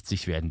alle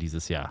 60 werden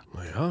dieses Jahr.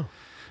 Naja.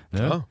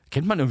 Ne? Ja.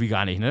 Kennt man irgendwie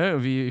gar nicht, ne?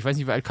 Irgendwie, ich weiß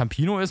nicht, wie alt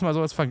Campino ist, mal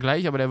so als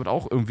Vergleich, aber der wird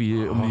auch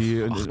irgendwie um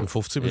die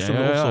 58 bestimmt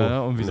auch so.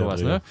 Ja, irgendwie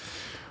sowas, ne?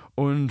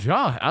 Und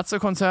ja,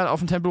 Ärztekonzert auf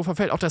dem Tempelhofer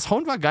Feld. Auch der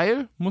Sound war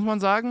geil, muss man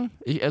sagen.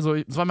 Es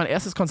war mein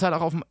erstes Konzert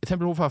auch auf dem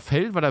Tempelhofer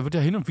Feld, weil da wird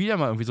ja hin und wieder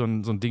mal irgendwie so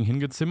ein Ding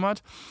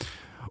hingezimmert.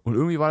 Und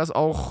irgendwie war das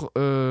auch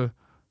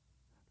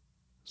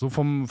so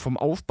vom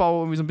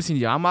Aufbau irgendwie so ein bisschen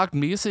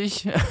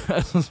Jahrmarktmäßig.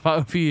 Also es war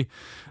irgendwie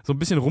so ein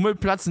bisschen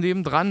Rummelplatz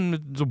nebendran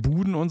mit so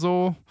Buden und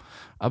so.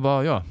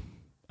 Aber ja,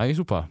 eigentlich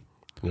super.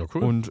 Ja,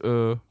 cool. Und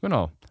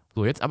genau.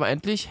 So, jetzt aber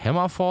endlich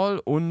Hammerfall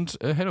und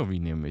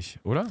Halloween nämlich,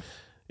 oder?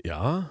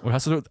 Ja. Oder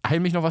hast du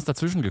heimlich noch was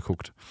dazwischen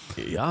geguckt?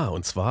 Ja,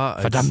 und zwar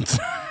als... Verdammt.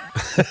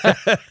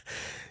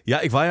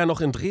 Ja, ich war ja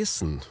noch in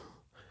Dresden.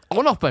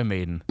 Auch noch bei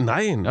Maiden?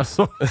 Nein.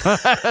 Achso.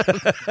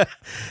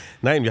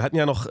 Nein, wir hatten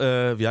ja noch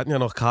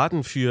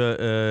Karten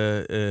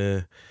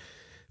für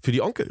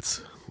die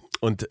Onkels.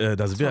 Und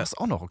da sind wir... Das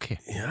auch noch, okay.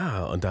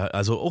 Ja, und da,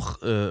 also auch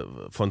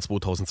von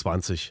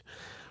 2020.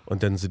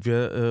 Und dann sind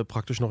wir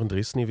praktisch noch in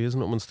Dresden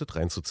gewesen, um uns das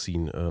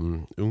reinzuziehen.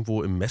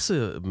 Irgendwo im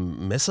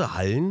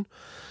Messehallen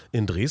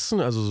in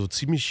Dresden, also so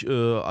ziemlich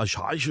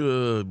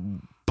archaische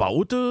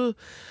Baute,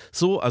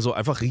 so, also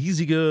einfach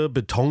riesige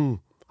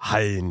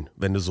Betonhallen,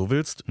 wenn du so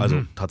willst.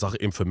 Also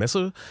Tatsache eben für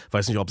Messe.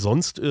 Weiß nicht, ob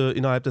sonst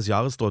innerhalb des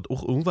Jahres dort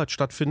auch irgendwas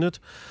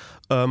stattfindet.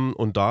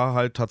 Und da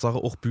halt Tatsache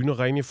auch Bühne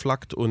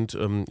reingeflackt und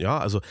ja,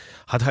 also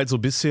hat halt so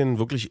ein bisschen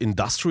wirklich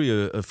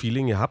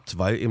Industrial-Feeling gehabt,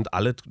 weil eben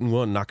alle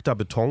nur nackter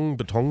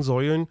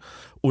Betonsäulen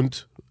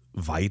und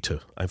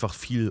Weite, einfach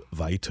viel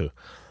Weite.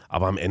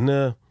 Aber am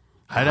Ende...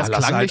 Das lass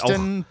klang halt nicht auch,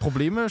 denn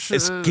problemisch?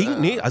 es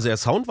ging, nee, also der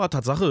Sound war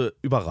Tatsache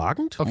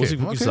überragend, muss ich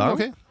wirklich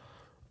sagen.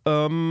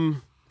 Okay.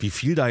 Wie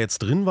viel da jetzt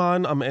drin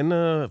waren am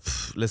Ende,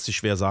 lässt sich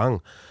schwer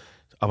sagen.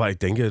 Aber ich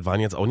denke, es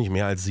waren jetzt auch nicht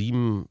mehr als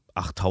 7.000,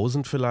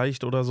 8.000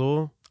 vielleicht oder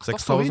so. 6.000.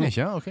 So wenig,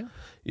 ja, okay.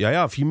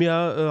 Ja, viel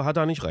mehr hat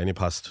da nicht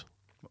reingepasst.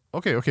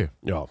 Okay.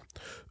 Ja.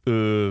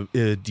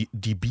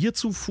 Die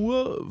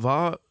Bierzufuhr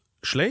war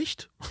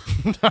schlecht.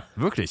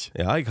 Wirklich?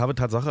 Ja, ich habe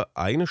Tatsache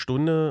 1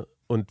 Stunde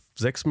und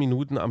 6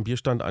 Minuten am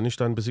Bierstand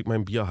angestanden, bis ich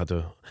mein Bier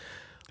hatte.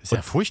 Ist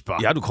ja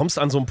furchtbar. Ja, du kommst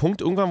an so einen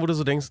Punkt irgendwann, wo du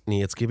so denkst, nee,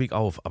 jetzt gebe ich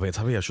auf. Aber jetzt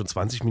habe ich ja schon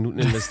 20 Minuten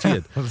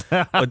investiert.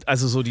 Und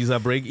also so dieser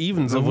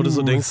Break-Even, so, wo du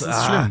so denkst, das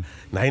ist schlimm.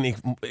 Nein, ich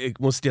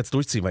muss jetzt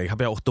durchziehen, weil ich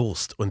habe ja auch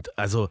Durst. Und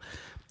also,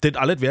 das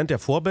alles während der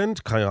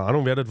Vorband, keine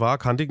Ahnung, wer das war,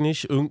 kannte ich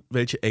nicht.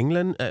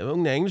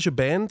 Irgendeine englische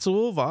Band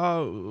so,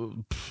 war,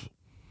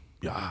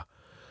 ja,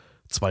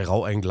 2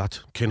 rau, 1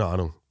 glatt. Keine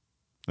Ahnung.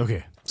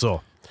 Okay.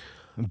 So.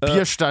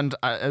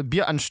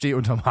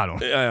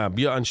 Bieransteh-Untermalung. Ja,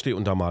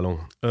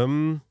 Bieransteh-Untermalung.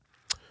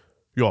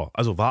 Ja,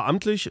 also war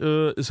amtlich,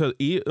 ist ja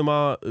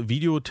immer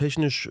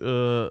videotechnisch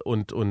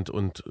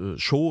und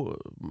Show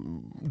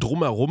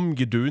drumherum,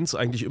 Gedöns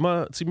eigentlich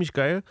immer ziemlich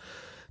geil.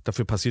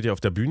 Dafür passiert ja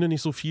auf der Bühne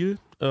nicht so viel.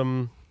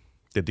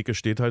 Der Dicke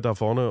steht halt da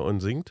vorne und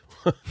singt.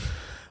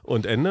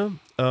 Und Ende.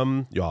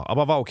 Ja,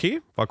 aber war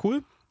okay, war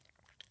cool.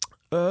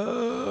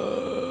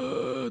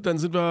 Dann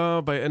sind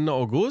wir bei Ende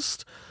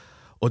August.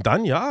 Und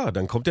dann,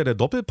 dann kommt ja der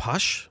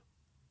Doppelpasch.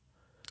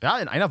 Ja,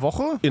 in einer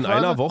Woche. In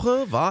einer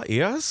Woche war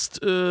erst...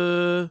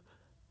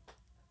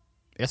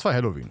 Erst war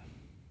Halloween.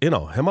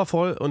 Genau,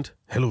 Hammerfall und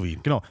Halloween.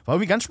 Genau, war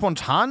irgendwie ganz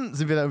spontan,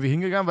 sind wir da irgendwie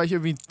hingegangen, weil ich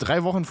irgendwie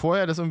 3 Wochen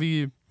vorher das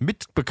irgendwie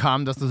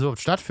mitbekam, dass das überhaupt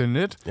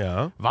stattfindet.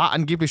 Ja. War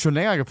angeblich schon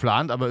länger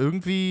geplant, aber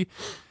irgendwie,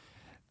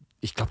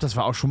 ich glaube, das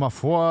war auch schon mal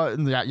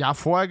ein Jahr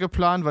vorher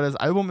geplant, weil das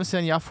Album ist ja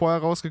ein Jahr vorher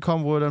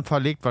rausgekommen, wurde dann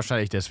verlegt,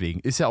 wahrscheinlich deswegen.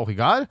 Ist ja auch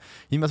egal.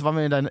 Jedenfalls waren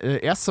wir in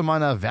der erste Mal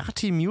in der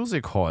Verti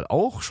Music Hall.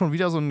 Auch schon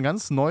wieder so ein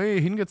ganz neu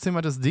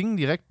hingezimmertes Ding,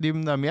 direkt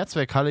neben der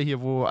Mehrzweckhalle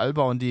hier, wo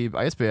Alba und die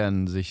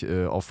Eisbären sich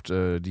oft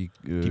die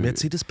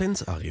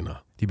Mercedes-Benz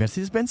Arena. Die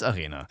Mercedes-Benz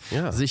Arena.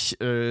 Ja. Sich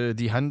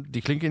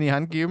die Klinke in die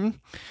Hand geben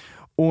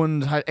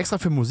und halt extra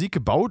für Musik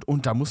gebaut.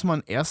 Und da muss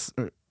man erst,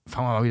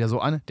 fangen wir mal wieder so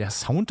an, der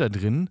Sound da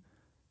drin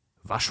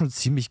war schon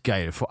ziemlich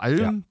geil. Vor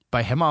allem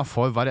bei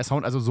Hammerfall war der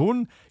Sound, also so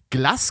einen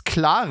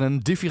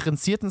glasklaren,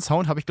 differenzierten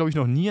Sound habe ich, glaube ich,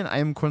 noch nie in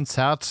einem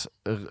Konzert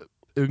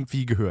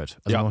irgendwie gehört.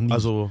 Also noch nie.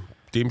 Also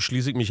dem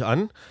schließe ich mich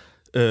an.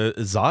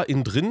 Sah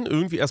innen drin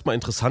irgendwie erstmal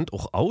interessant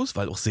auch aus,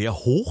 weil auch sehr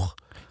hoch.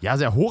 Ja,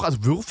 sehr hoch,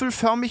 also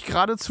würfelförmig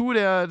geradezu,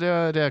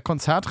 der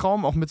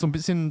Konzertraum, auch mit so ein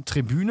bisschen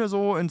Tribüne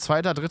so in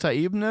 2., 3.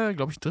 Ebene,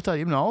 glaube ich, 3.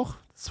 Ebene auch,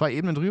 2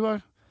 Ebenen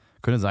drüber,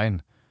 könnte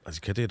sein. Also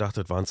ich hätte gedacht,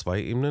 das waren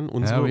 2 Ebenen,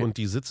 unsere und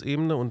die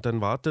Sitzebene und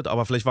dann wartet,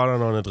 aber vielleicht war da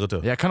noch eine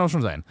 3. Ja, kann auch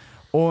schon sein.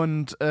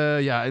 Und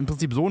im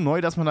Prinzip so neu,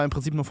 dass man da im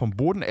Prinzip nur vom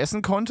Boden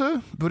essen konnte,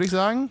 würde ich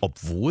sagen.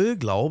 Obwohl,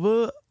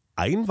 glaube,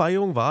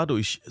 Einweihung war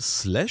durch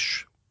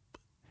Slash.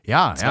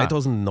 Ja,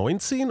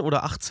 2019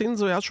 oder 18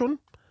 so ja schon.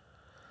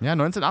 Ja,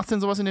 19,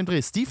 18 sowas in dem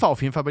Dreh. Steve war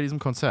auf jeden Fall bei diesem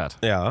Konzert.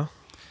 Ja.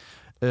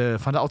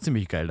 Fand er auch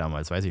ziemlich geil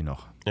damals, weiß ich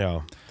noch.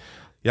 Ja.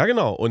 Ja,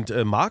 genau. Und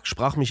Marc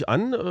sprach mich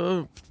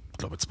an, ich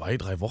glaube 2,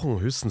 3 Wochen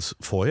höchstens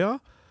vorher.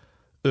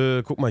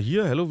 Guck mal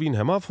hier, Halloween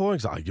Hammerfall.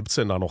 Ich sage, gibt's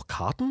denn da noch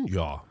Karten?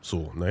 Ja,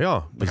 so,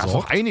 naja. Da gab es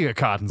noch einige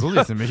Karten, so sieht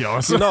es nämlich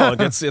aus. Genau,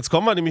 und jetzt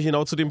kommen wir nämlich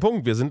genau zu dem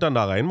Punkt. Wir sind dann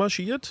da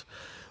reinmarschiert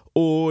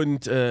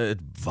und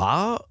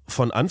war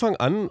von Anfang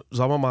an,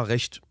 sagen wir mal,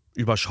 recht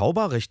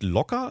überschaubar, recht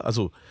locker,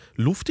 also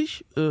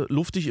luftig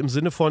im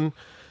Sinne von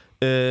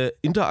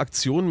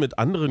Interaktion mit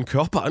anderen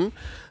Körpern.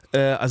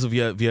 Also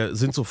wir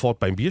sind sofort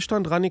beim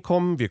Bierstand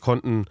rangekommen, wir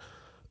konnten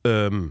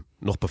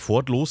noch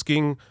bevor es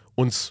losging,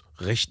 uns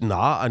recht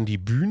nah an die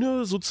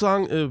Bühne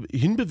sozusagen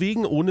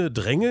hinbewegen, ohne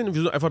Drängeln.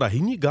 Wir sind einfach da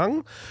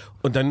hingegangen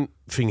und dann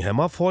fing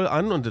Hammerfall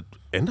an und das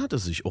änderte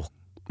sich auch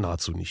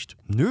nahezu nicht.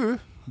 Nö,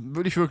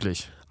 würde ich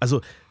wirklich.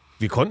 Also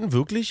wir konnten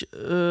wirklich,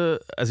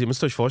 also ihr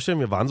müsst euch vorstellen,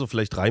 wir waren so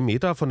vielleicht 3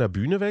 Meter von der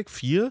Bühne weg,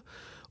 4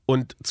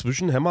 und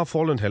zwischen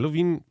Hammerfall und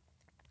Halloween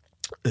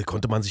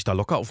konnte man sich da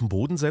locker auf den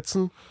Boden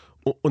setzen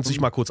und sich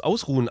mal kurz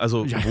ausruhen.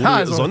 Also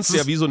wo du sonst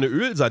ja wie so eine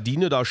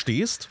Ölsardine da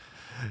stehst.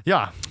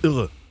 Ja.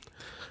 Irre.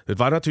 Das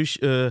war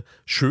natürlich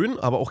schön,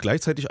 aber auch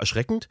gleichzeitig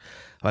erschreckend,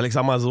 weil ich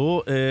sag mal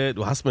so,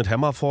 du hast mit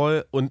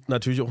Hammerfall und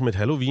natürlich auch mit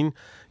Halloween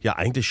ja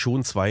eigentlich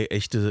schon 2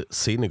 echte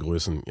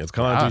Szenegrößen. Jetzt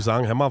kann man natürlich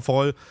sagen,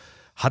 Hammerfall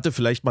hatte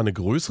vielleicht mal eine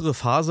größere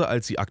Phase,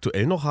 als sie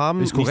aktuell noch haben.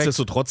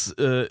 Nichtsdestotrotz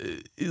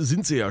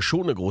sind sie ja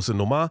schon eine große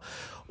Nummer.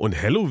 Und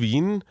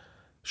Halloween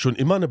schon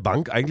immer eine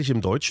Bank eigentlich im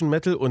deutschen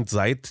Metal und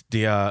seit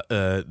der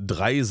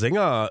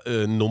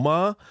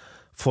 3-Sänger-Nummer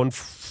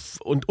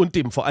und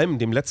dem vor allem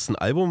dem letzten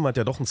Album, was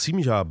ja doch ein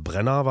ziemlicher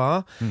Brenner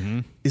war,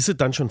 ist es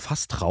dann schon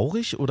fast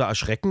traurig oder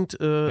erschreckend,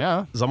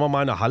 sagen wir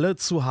mal, eine Halle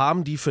zu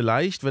haben, die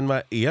vielleicht, wenn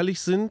wir ehrlich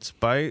sind,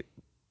 bei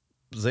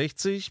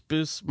 60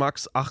 bis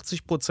max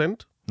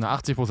 80%. Na,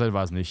 80%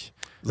 war es nicht.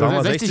 Sagen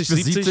wir 60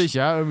 bis 70,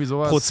 ja, irgendwie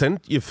sowas.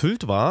 Prozent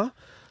gefüllt war.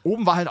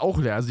 Oben war halt auch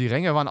leer. Also die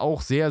Ränge waren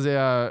auch sehr,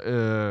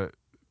 sehr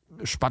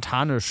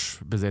spartanisch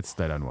besetzt,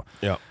 leider nur.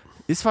 Ja.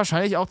 Ist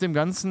wahrscheinlich auch dem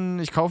Ganzen,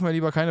 ich kaufe mir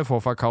lieber keine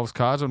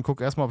Vorverkaufskarte und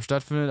gucke erstmal, ob es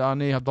stattfindet. Ah,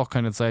 nee, hab doch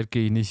keine Zeit,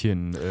 gehe ich nicht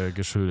hin,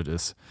 geschuldet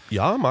ist.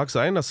 Ja, mag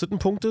sein, dass das ein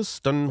Punkt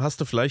ist. Dann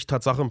hast du vielleicht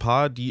Tatsache ein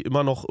paar, die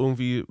immer noch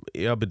irgendwie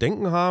eher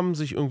Bedenken haben,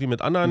 sich irgendwie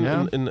mit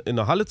anderen in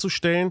eine Halle zu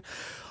stellen.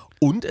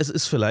 Und es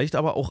ist vielleicht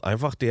aber auch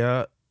einfach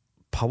der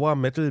Power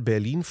Metal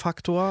Berlin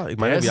Faktor. Ich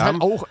meine,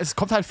 es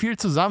kommt halt viel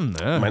zusammen.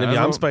 Ne? Ich meine, wir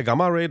haben es bei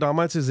Gamma Ray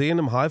damals gesehen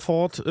im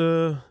Halford.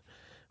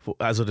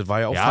 Also das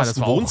war ja auch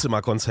fast ein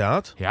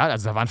Wohnzimmerkonzert. Ja,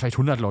 also da waren vielleicht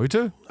 100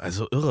 Leute.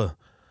 Also irre.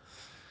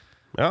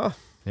 Ja.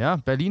 Ja,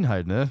 Berlin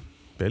halt, ne?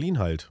 Berlin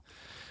halt.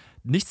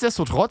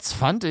 Nichtsdestotrotz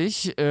fand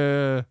ich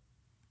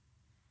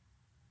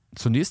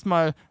zunächst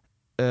mal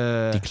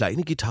die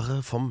kleine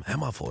Gitarre vom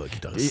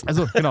Hammerfall-Gitarristen.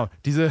 Also genau,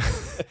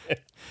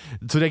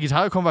 zu der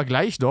Gitarre kommen wir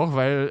gleich noch,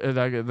 weil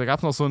da gab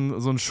es noch so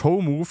einen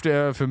Show-Move,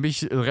 der für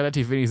mich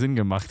relativ wenig Sinn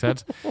gemacht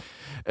hat.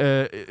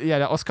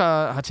 Der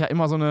Oscar hat ja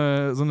immer so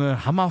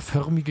eine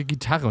hammerförmige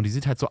Gitarre und die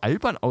sieht halt so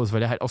albern aus, weil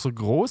der halt auch so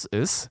groß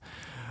ist.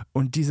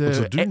 Und diese,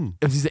 so dünn.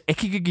 Diese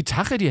eckige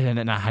Gitarre, die er dann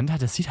in der Hand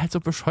hat, das sieht halt so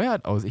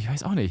bescheuert aus. Ich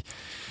weiß auch nicht.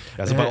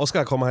 Also bei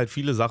Oscar kommen halt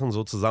viele Sachen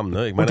so zusammen.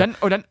 Ne? Ich meine,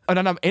 und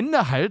dann am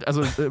Ende halt,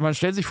 also man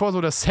stellt sich vor, so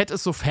das Set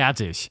ist so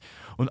fertig.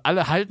 Und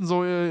alle halten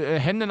so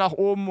Hände nach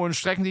oben und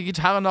strecken die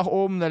Gitarre nach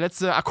oben. Der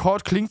letzte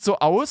Akkord klingt so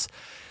aus.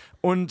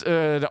 Und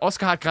der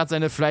Oscar hat gerade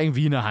seine Flying V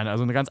in der Hand,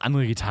 also eine ganz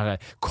andere Gitarre.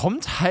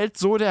 Kommt halt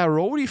so der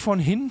Roadie von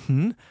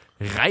hinten,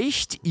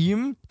 reicht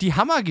ihm die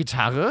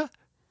Hammergitarre,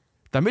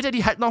 damit er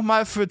die halt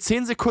nochmal für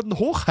 10 Sekunden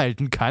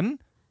hochhalten kann.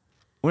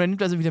 Und dann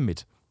nimmt er sie wieder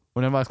mit.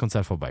 Und dann war das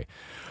Konzert vorbei.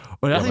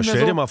 Und Ja, aber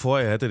stell dir mal vor,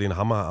 er hätte den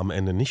Hammer am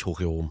Ende nicht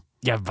hochgehoben.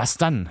 Ja, was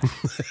dann?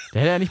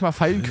 Der hätte ja nicht mal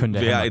fallen können.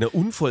 Der Wäre Hammer. eine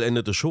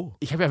unvollendete Show.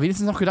 Ich habe ja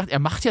wenigstens noch gedacht, er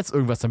macht jetzt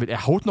irgendwas damit.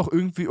 Er haut noch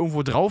irgendwie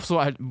irgendwo drauf,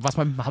 so halt, was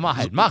man mit dem Hammer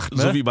halt macht.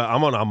 Ne? So wie bei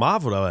Amon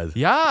Amarth oder was?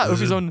 Ja,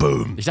 irgendwie so ein.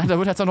 Boom. Ich dachte, da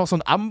wird jetzt noch so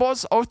ein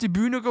Amboss auf die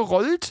Bühne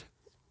gerollt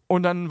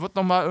und dann wird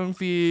nochmal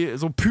irgendwie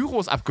so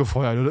Pyros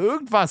abgefeuert oder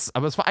irgendwas.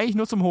 Aber es war eigentlich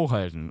nur zum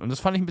Hochhalten. Und das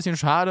fand ich ein bisschen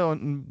schade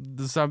und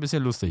das sah ein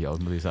bisschen lustig aus,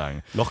 muss ich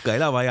sagen. Noch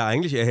geiler war ja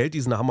eigentlich, er hält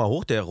diesen Hammer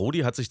hoch. Der Rodi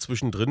hat sich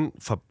zwischendrin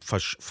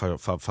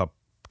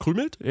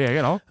verkrümelt, Ja,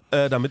 genau.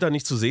 damit er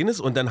nicht zu sehen ist.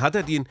 Und dann hat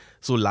er den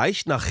so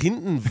leicht nach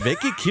hinten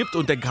weggekippt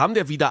und dann kam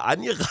der wieder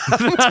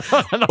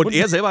angerannt. Und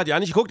er selber hat ja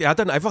nicht geguckt. Er hat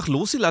dann einfach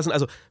losgelassen.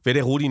 Also wäre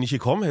der Rodi nicht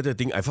gekommen, hätte das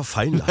Ding einfach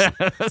fallen lassen.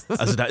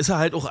 Also da ist er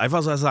halt auch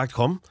einfach so, er sagt,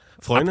 komm,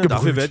 Freunde, Abgebrüht.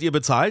 dafür werdet ihr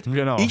bezahlt.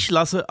 Genau. Ich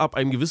lasse ab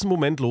einem gewissen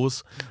Moment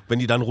los. Wenn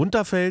die dann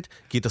runterfällt,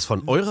 geht das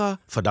von eurer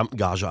verdammten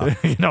Gage ab.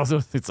 Genau so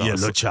sieht's Ihr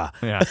aus. Lutscher.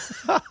 Ja.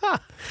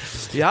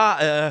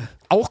 Ja,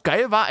 Auch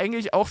geil war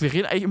eigentlich auch, wir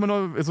reden eigentlich immer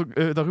nur so,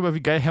 darüber, wie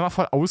geil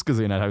Hammerfall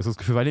ausgesehen hat, habe ich so das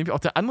Gefühl. Weil nämlich auch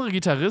der andere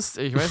Gitarrist,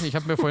 ich weiß nicht, ich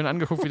habe mir vorhin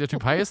angeguckt, wie der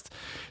Typ heißt,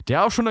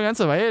 der auch schon eine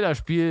ganze Weile da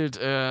spielt,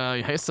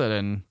 wie heißt er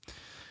denn?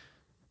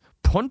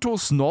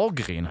 Pontus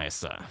Norgren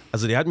heißt er.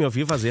 also der hat mir auf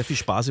jeden Fall sehr viel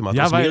Spaß gemacht,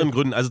 Ja, aus weil- mehreren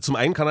Gründen. Also zum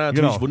einen kann er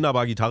natürlich Genau.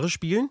 wunderbar Gitarre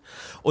spielen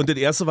und das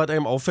Erste, was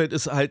einem auffällt,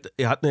 ist halt,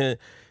 er hat eine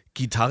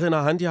Gitarre in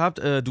der Hand gehabt,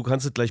 du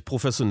kannst es gleich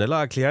professioneller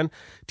erklären,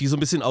 die so ein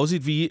bisschen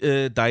aussieht wie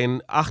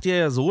dein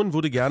 8-jähriger Sohn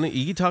würde gerne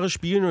E-Gitarre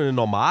spielen und eine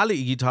normale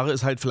E-Gitarre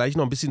ist halt vielleicht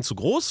noch ein bisschen zu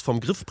groß vom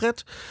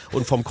Griffbrett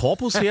und vom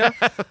Korpus her.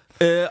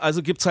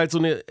 Also gibt es halt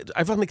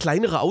einfach eine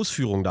kleinere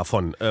Ausführung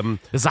davon.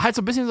 Das sah halt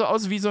so ein bisschen so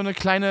aus wie so eine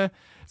kleine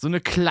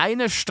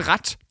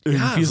Strat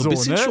irgendwie Ja, so ein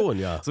bisschen ne? schon,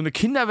 ja. So eine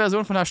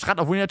Kinderversion von der Strat,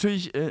 obwohl die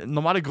natürlich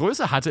normale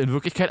Größe hatte in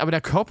Wirklichkeit, aber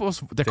der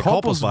Korpus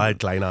Korpus war halt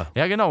kleiner.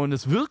 Ja, genau. Und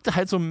es wirkte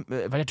halt so,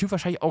 weil der Typ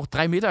wahrscheinlich auch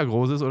 3 Meter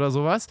groß ist oder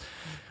sowas.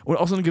 Und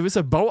auch so eine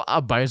gewisse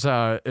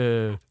Bauarbeiter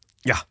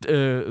Ja,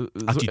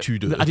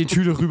 Attitüde. eine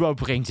Attitüde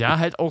rüberbringt, ja,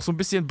 halt auch so ein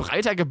bisschen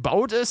breiter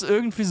gebaut ist,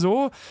 irgendwie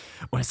so.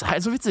 Und es sah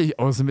halt so witzig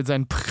aus, mit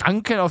seinen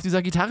Pranken auf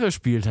dieser Gitarre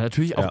spielt. Hat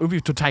natürlich auch Ja.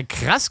 irgendwie total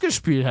krass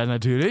gespielt hat,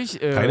 natürlich.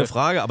 Keine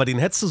Frage, aber den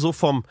hättest du so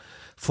vom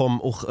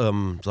auch,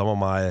 sagen wir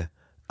mal,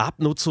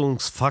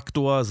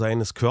 Abnutzungsfaktor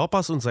seines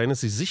Körpers und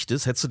seines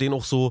Gesichtes, hättest du den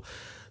auch so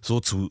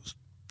zu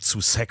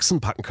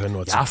Saxon packen können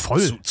oder Ja,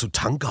 voll. zu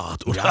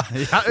Tankard oder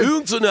Ja,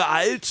 irgend so eine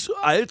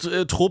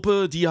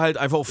Alt-Truppe, die halt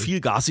einfach auch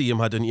viel Gas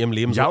gegeben hat in ihrem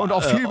Leben. Ja, so, und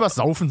auch viel übers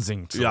Saufen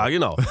singt. So. Ja,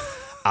 genau.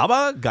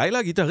 Aber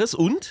geiler Gitarrist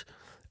und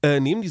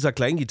neben dieser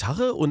kleinen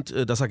Gitarre und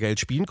dass er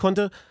Geld spielen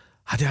konnte,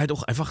 hat er halt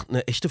auch einfach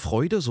eine echte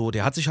Freude. So,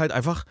 der hat sich halt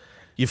einfach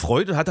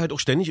gefreut und hat halt auch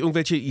ständig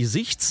irgendwelche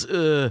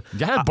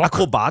hat Bock.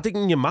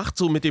 Akrobatiken gemacht,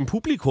 so mit dem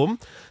Publikum,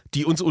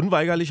 die uns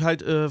unweigerlich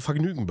halt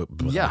Vergnügen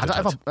bereitet Ja,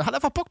 hat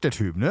einfach Bock, der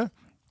Typ, ne?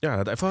 Ja,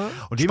 hat einfach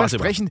Und Spaß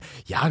dementsprechend,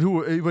 ja,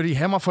 du, über die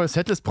Hammerfall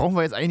Setlist brauchen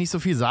wir jetzt eigentlich nicht so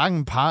viel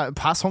sagen. Ein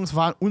paar Songs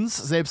waren uns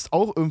selbst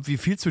auch irgendwie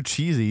viel zu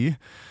cheesy.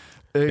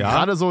 Ja.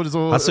 Gerade so.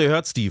 Hast du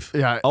gehört, Steve?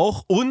 Ja.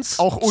 Auch uns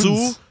Auch zu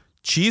uns.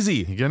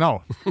 cheesy.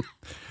 Genau.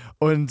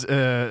 Und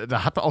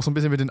da hat man auch so ein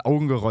bisschen mit den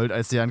Augen gerollt,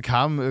 als der dann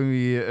kam,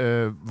 irgendwie,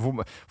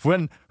 wo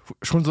dann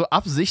schon so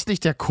absichtlich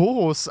der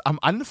Chorus am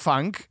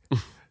Anfang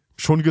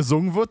schon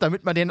gesungen wird,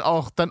 damit man den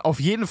auch dann auf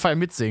jeden Fall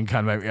mitsingen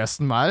kann beim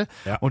ersten Mal.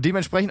 Ja. Und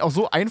dementsprechend auch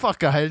so einfach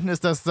gehalten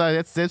ist, dass da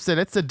jetzt selbst der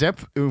letzte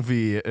Depp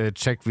irgendwie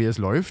checkt, wie es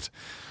läuft.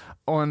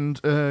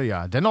 Und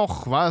ja,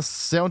 dennoch war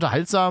es sehr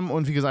unterhaltsam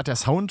und wie gesagt, der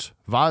Sound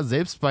war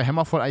selbst bei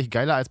Hammerfall eigentlich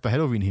geiler als bei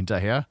Halloween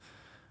hinterher.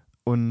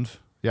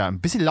 Und ja, ein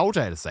bisschen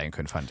lauter hätte es sein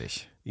können, fand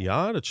ich.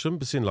 Ja, das stimmt, ein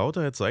bisschen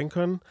lauter hätte es sein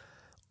können.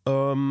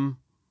 Also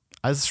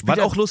es Was spielt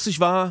auch lustig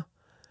war,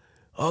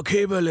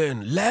 okay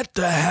Berlin, let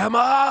the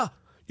hammer,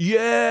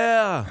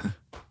 yeah.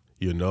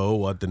 You know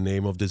what the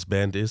name of this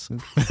band is?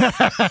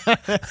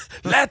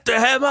 Let the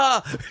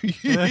hammer,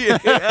 yeah.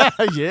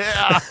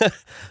 yeah.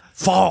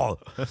 Fall.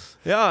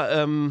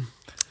 Ja,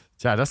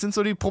 Tja, das sind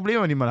so die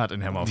Probleme, die man hat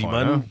in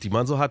Hammerfall. Ne? die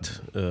man so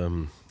hat. Ja,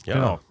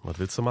 Genau. was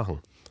willst du machen?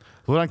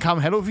 So, dann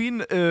kam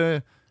Halloween,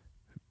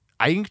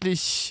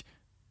 eigentlich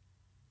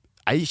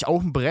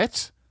auch ein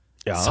Brett.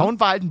 Ja. Sound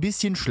war halt ein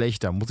bisschen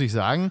schlechter, muss ich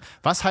sagen.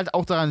 Was halt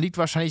auch daran liegt,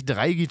 wahrscheinlich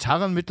 3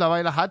 Gitarren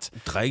mittlerweile hat.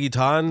 3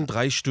 Gitarren,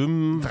 3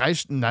 Stimmen.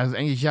 Das ist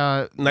eigentlich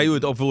ja. Na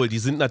gut, obwohl, die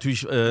sind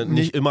natürlich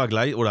nicht immer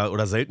gleich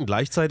oder selten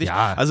gleichzeitig.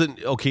 Ja. Also,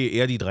 okay,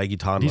 eher die 3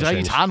 Gitarren Die 3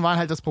 wahrscheinlich. Gitarren waren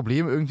halt das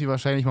Problem irgendwie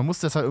wahrscheinlich. Man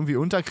musste das halt irgendwie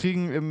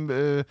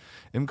unterkriegen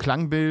im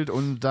Klangbild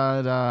und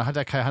da hat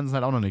der Kai Hansen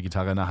halt auch noch eine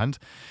Gitarre in der Hand,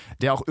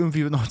 der auch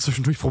irgendwie noch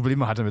zwischendurch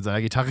Probleme hatte mit seiner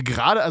Gitarre.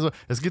 Gerade, also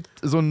es gibt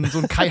so ein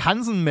Kai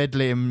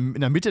Hansen-Medley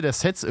in der Mitte der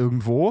Sets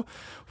irgendwo,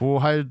 wo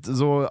halt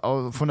so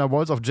von der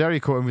Walls of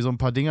Jericho irgendwie so ein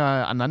paar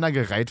Dinger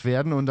aneinandergereiht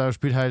werden und da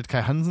spielt halt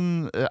Kai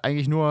Hansen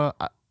eigentlich nur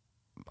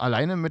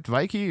alleine mit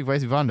Weiki. Ich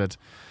weiß, wie war denn das?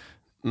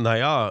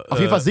 naja. Auf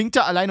jeden Fall singt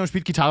er alleine und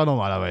spielt Gitarre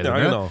normalerweise. Ja,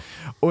 ne? genau.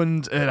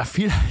 Und da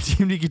fiel halt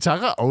ihm die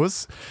Gitarre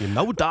aus.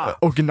 Genau da.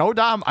 Und genau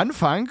da am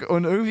Anfang.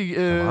 Und irgendwie.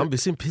 War ein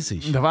bisschen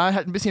pissig. Da war er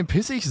halt ein bisschen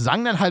pissig,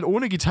 sang dann halt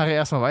ohne Gitarre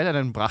erstmal weiter.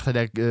 Dann brachte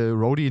der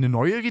Roadie eine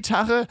neue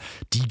Gitarre.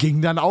 Die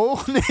ging dann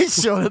auch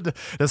nicht. Und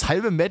das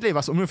halbe Medley,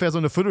 was ungefähr so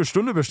eine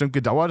Viertelstunde bestimmt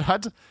gedauert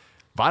hat,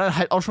 war dann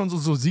halt auch schon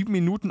so 7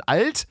 Minuten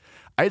alt,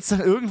 als dann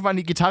irgendwann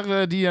die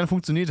Gitarre, die dann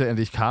funktionierte,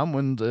 endlich kam.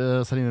 Und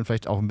das hat ihm dann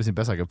vielleicht auch ein bisschen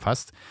besser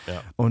gepasst.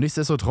 Ja. Und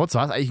nichtsdestotrotz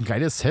war es eigentlich ein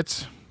geiles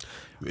Set.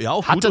 Ja,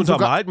 auch Hat gut dann sogar-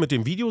 untermalt mit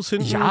den Videos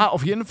hinten. Ja,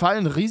 auf jeden Fall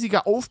ein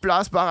riesiger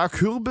aufblasbarer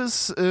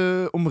Kürbis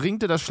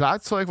umringte das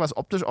Schlagzeug, was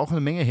optisch auch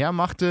eine Menge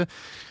hermachte.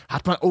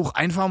 Hat man auch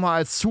einfach mal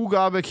als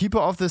Zugabe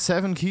Keeper of the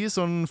Seven Keys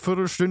so ein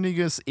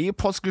viertelstündiges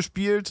Epos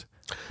gespielt.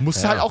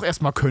 Musste halt auch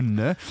erstmal können,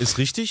 ne? Ist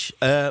richtig.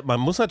 Man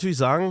muss natürlich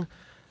sagen,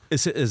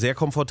 ist sehr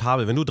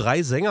komfortabel. Wenn du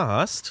 3 Sänger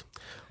hast,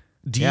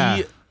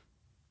 die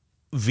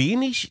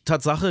wenig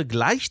Tatsache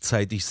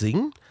gleichzeitig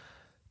singen,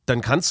 dann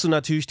kannst du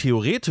natürlich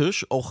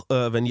theoretisch, auch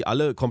wenn die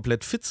alle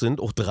komplett fit sind,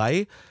 auch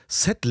 3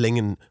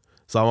 Setlängen,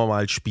 sagen wir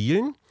mal,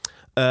 spielen.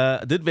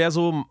 Das wäre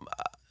so,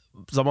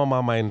 sagen wir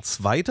mal, mein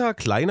zweiter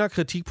kleiner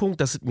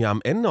Kritikpunkt, dass es mir am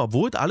Ende,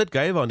 obwohl es alles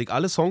geil war und ich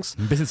alle Songs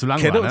Ein bisschen zu lang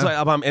kenne, war, und ne? so,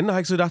 aber am Ende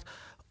habe ich so gedacht,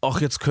 ach,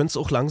 jetzt könnte es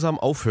auch langsam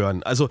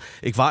aufhören. Also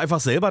ich war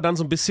einfach selber dann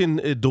so ein bisschen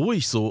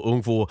durch, so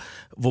irgendwo,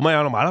 wo man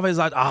ja normalerweise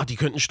sagt, die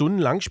könnten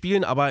stundenlang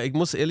spielen, aber ich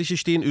muss ehrlich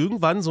gestehen,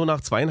 irgendwann so nach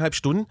 2,5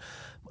 Stunden,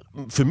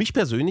 für mich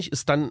persönlich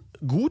ist dann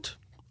gut.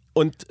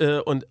 Und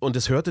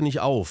es hörte nicht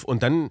auf.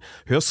 Und dann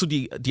hörst du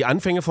die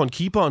Anfänge von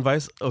Keeper und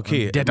weißt,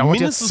 okay, Der dauert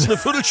mindestens jetzt- eine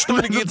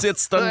Viertelstunde geht es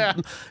jetzt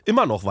dann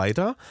immer noch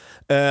weiter.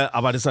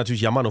 Aber das ist natürlich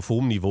Jammern auf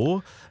hohem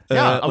Niveau.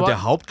 Ja, Und aber-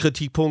 der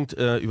Hauptkritikpunkt,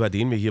 über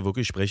den wir hier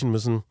wirklich sprechen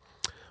müssen,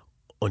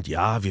 und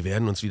ja, wir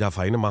werden uns wieder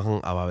Feinde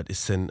machen, aber was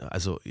ist denn,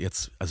 also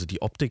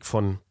die Optik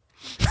von...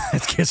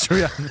 Jetzt geht's schon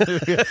wieder.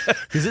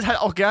 Wir sind halt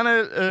auch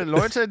gerne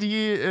Leute,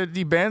 die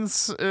die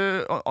Bands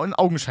in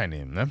Augenschein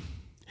nehmen, ne?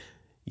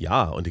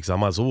 Ja, und ich sag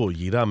mal so,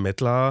 jeder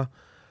Mettler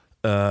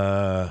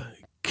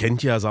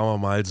kennt ja, sagen wir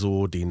mal,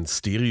 so den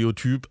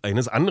Stereotyp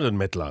eines anderen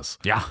Mettlers.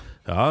 Ja.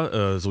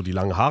 Ja, so die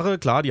langen Haare,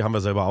 klar, die haben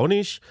wir selber auch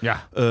nicht.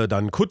 Ja.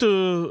 Dann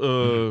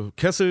Kutte,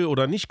 Kessel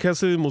oder nicht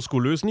Kessel,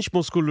 muskulös, nicht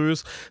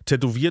muskulös,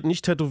 tätowiert,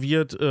 nicht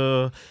tätowiert,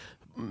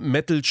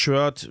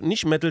 Metal-Shirt,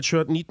 nicht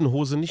Metal-Shirt,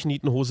 Nietenhose, nicht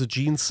Nietenhose,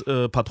 Jeans,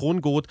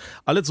 Patronengurt,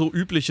 alles so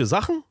übliche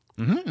Sachen.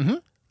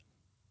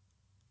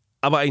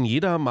 Aber ein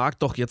jeder mag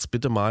doch jetzt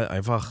bitte mal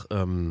einfach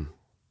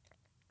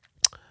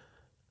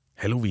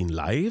Halloween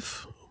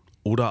Live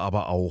oder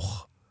aber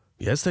auch,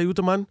 wie heißt der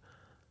gute Mann?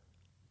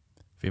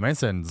 Wie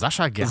meinst du denn?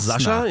 Sascha Gerstner.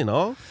 Sascha,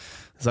 genau.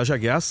 Sascha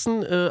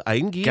Gersten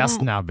eingeben.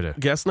 Gerstner, bitte.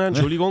 Gerstner,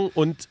 Entschuldigung.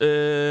 Und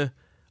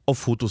auf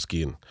Fotos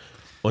gehen.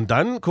 Und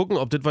dann gucken,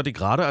 ob das, was ich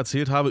gerade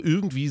erzählt habe,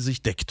 irgendwie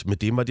sich deckt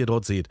mit dem, was ihr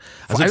dort seht.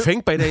 Also es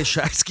fängt bei der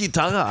scheiß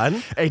Gitarre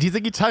an. Ey,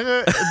 diese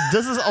Gitarre,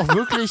 das ist auch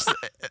wirklich,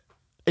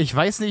 ich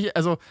weiß nicht,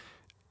 also,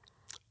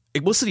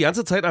 Ich musste die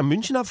ganze Zeit an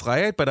Münchner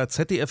Freiheit bei der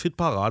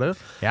ZDF-Hitparade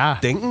ja,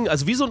 denken.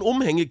 Also wie so ein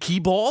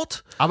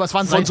Umhänge-Keyboard aber es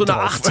waren von so Seiten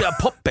einer drauf.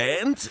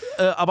 80er-Pop-Band,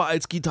 aber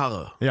als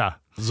Gitarre. Ja,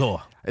 So.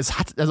 es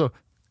hat, also,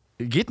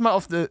 geht mal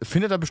auf,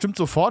 findet er bestimmt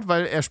sofort,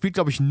 weil er spielt,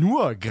 glaube ich,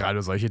 nur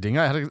gerade solche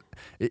Dinger.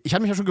 Ich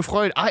habe mich ja schon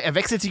gefreut, er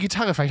wechselt die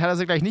Gitarre, vielleicht hat er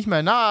sie gleich nicht mehr,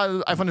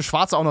 einfach eine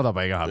schwarze auch noch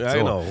dabei gehabt. Ja, so.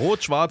 genau.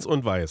 Rot, schwarz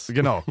und weiß.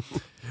 Genau.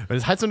 Weil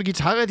es ist halt so eine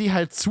Gitarre, die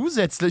halt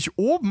zusätzlich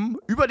oben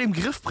über dem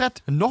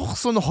Griffbrett noch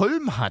so einen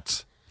Holm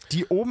hat,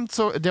 der oben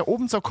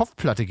zur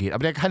Kopfplatte geht,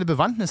 aber der keine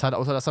Bewandtnis hat,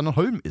 außer dass da ein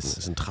Holm Das ist.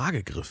 ist ein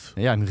Tragegriff.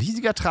 Ja, ein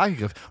riesiger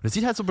Tragegriff. Und es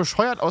sieht halt so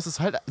bescheuert aus,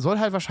 soll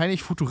halt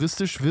wahrscheinlich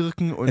futuristisch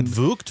wirken und Es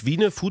wirkt wie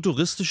eine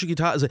futuristische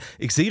Gitarre. Also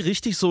ich sehe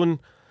richtig so ein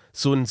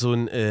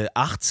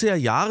 80er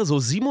Jahre, so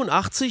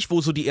 87,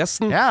 wo so die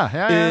ersten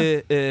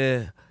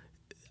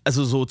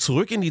also so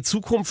zurück in die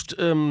Zukunft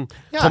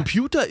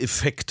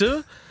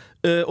Computereffekte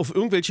auf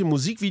irgendwelche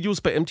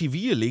Musikvideos bei MTV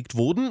gelegt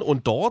wurden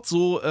und dort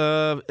so,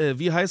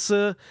 wie heißt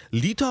sie,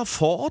 Lita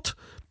Ford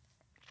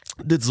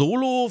das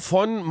Solo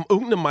von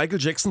irgendeinem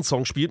Michael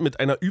Jackson-Song spielt mit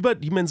einer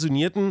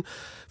überdimensionierten,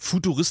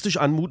 futuristisch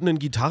anmutenden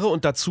Gitarre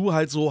und dazu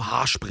halt so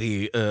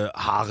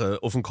Haarspray-Haare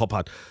auf dem Kopf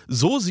hat.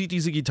 So sieht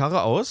diese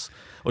Gitarre aus.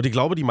 Und ich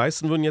glaube, die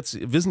meisten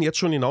wissen jetzt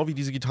schon genau, wie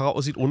diese Gitarre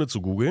aussieht, ohne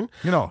zu googeln.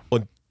 genau.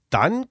 Und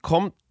dann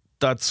kommt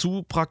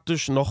dazu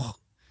praktisch noch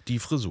die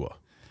Frisur.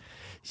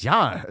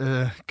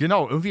 Ja,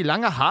 genau. Irgendwie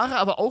lange Haare,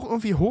 aber auch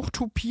irgendwie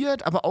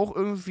hochtupiert, aber auch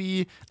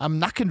irgendwie am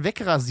Nacken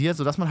wegrasiert,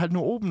 sodass man halt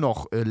nur oben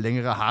noch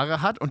längere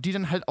Haare hat und die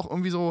dann halt auch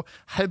irgendwie so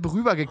halb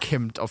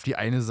rübergekämmt auf die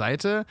eine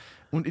Seite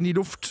und in die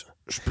Luft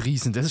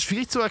sprießen. Das ist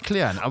schwierig zu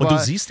erklären. Aber Und du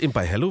siehst eben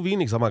bei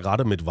Halloween, ich sag mal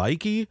gerade mit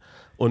Weiki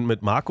und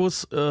mit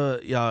Markus,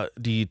 ja,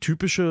 die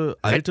typische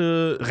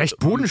alte, recht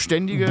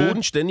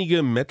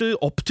bodenständige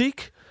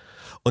Metal-Optik.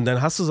 Und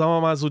dann hast du, sagen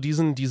wir mal, so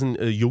diesen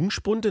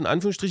Jungspund in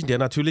Anführungsstrichen, der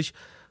natürlich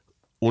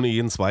ohne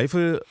jeden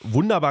Zweifel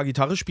wunderbar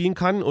Gitarre spielen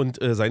kann und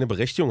seine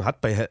Berechtigung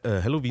hat, bei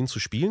Halloween zu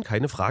spielen,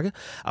 keine Frage.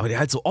 Aber der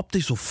halt so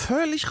optisch so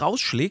völlig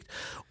rausschlägt.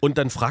 Und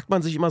dann fragt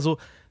man sich immer so,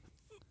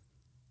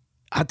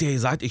 hat der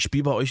gesagt, ich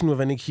spiele bei euch nur,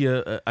 wenn ich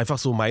hier einfach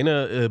so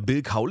meine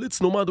Bill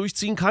Kaulitz-Nummer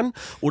durchziehen kann?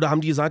 Oder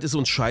haben die gesagt, ist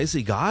uns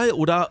scheißegal?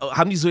 Oder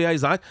haben die so ja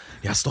gesagt,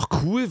 ja, ist doch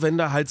cool, wenn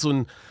da halt so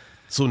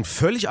ein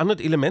völlig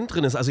anderes Element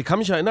drin ist. Also ich kann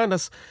mich erinnern,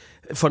 dass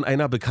von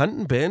einer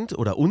bekannten Band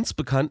oder uns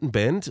bekannten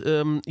Band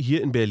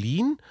hier in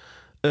Berlin,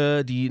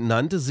 die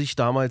nannte sich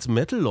damals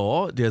Metal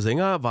Law, der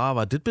Sänger war,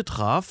 was das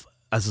betraf,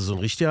 also so ein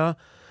richtiger,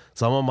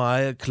 sagen wir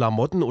mal,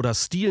 Klamotten- oder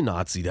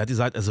Stil-Nazi. Der hat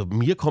gesagt, also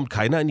mir kommt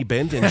keiner in die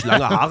Band, der nicht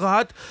lange Haare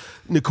hat,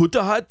 eine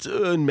Kutte hat,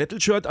 ein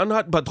Metal-Shirt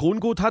anhat, ein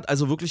Patronengurt hat,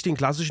 also wirklich den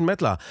klassischen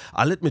Metaler.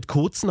 Alles mit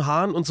kurzen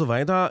Haaren und so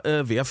weiter,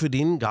 wäre für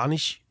den gar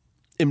nicht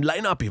im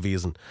Line-Up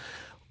gewesen.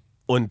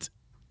 Und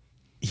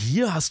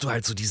hier hast du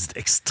halt so dieses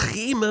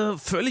extreme,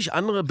 völlig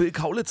andere Bill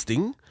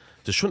Kaulitz-Ding.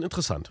 Das ist schon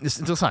interessant. Ist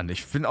interessant.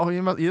 Ich bin auch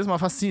jedes Mal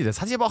fasziniert. Das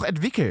hat sich aber auch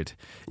entwickelt.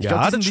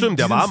 Das stimmt.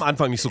 Der war am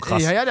Anfang nicht so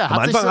krass. Der am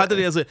Anfang hatte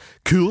der so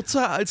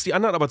kürzer als die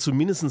anderen, aber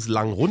zumindest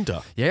lang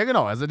runter. Ja,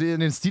 genau. Also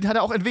den Stil hat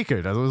er auch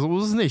entwickelt. Also so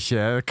ist es nicht.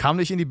 Er kam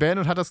nicht in die Band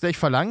und hat das gleich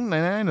verlangt.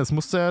 Nein, das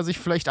musste er sich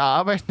vielleicht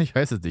erarbeiten. Ich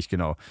weiß es nicht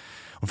genau.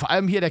 Und vor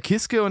allem hier der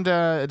Kiske und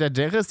der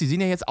Derris, die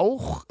sehen ja jetzt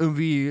auch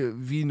irgendwie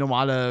wie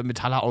normale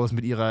Metaller aus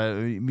mit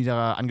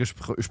ihrer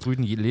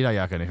angesprühten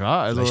Lederjacke, nicht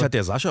wahr? Also, vielleicht hat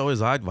der Sascha auch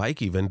gesagt,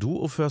 Weiki, wenn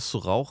du aufhörst zu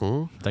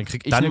rauchen, dann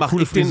krieg ich eine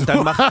coole Frisur.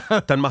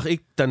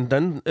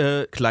 Dann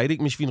kleide ich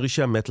mich wie ein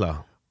richtiger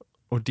Mettler.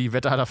 Und die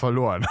Wette hat er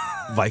verloren.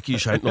 Weiki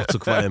scheint noch zu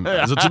qualmen.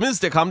 Also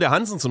zumindest kam der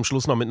Hansen zum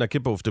Schluss noch mit einer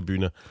Kippe auf der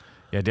Bühne.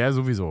 Ja, der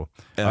sowieso.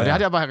 Aber der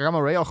hat ja bei Gamma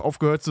Ray auch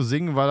aufgehört zu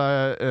singen, weil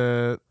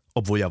er...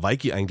 Obwohl ja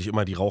Weiki eigentlich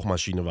immer die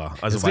Rauchmaschine war.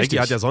 Also Weiki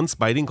hat ja sonst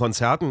bei den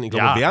Konzerten, ich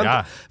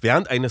glaube,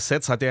 während eines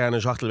Sets hat er ja eine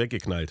Schachtel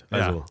weggeknallt.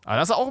 Also, ja. Aber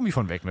das ist auch irgendwie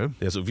von weg, ne?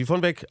 Der ist irgendwie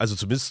von weg. Also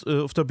zumindest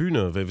auf der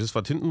Bühne. Wer weiß,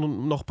 was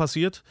hinten noch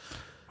passiert?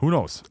 Who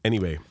knows?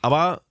 Anyway.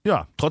 Aber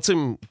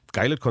trotzdem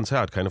geiles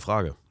Konzert, keine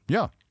Frage.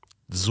 Ja.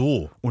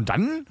 So. Und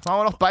dann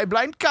waren wir noch bei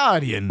Blind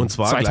Guardian. Und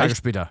zwar 2 Tage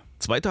später.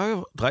 2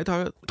 Tage? 3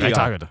 Tage? 3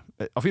 Tage.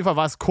 Auf jeden Fall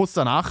war es kurz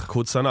danach.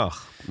 Kurz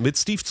danach. Mit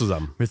Steve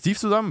zusammen. Mit Steve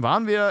zusammen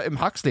waren wir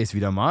im Huxleys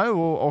wieder mal,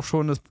 wo auch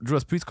schon das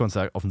Judas Priest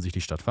Konzert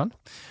offensichtlich stattfand.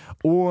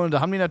 Und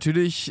da haben die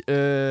natürlich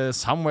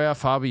Somewhere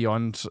Far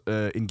Beyond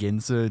in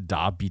Gänze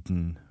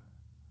darbieten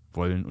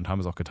wollen und haben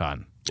es auch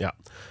getan. Ja.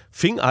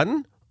 Fing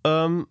an,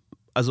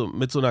 also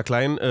mit so einer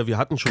kleinen, wir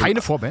hatten schon...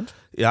 Keine Vorband?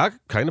 Ja,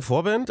 keine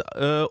Vorband.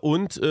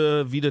 Und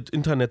wie das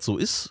Internet so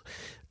ist,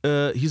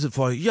 hieß es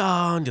vorher,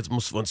 ja, und jetzt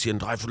mussten wir uns hier in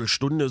 3/4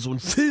 Stunde so einen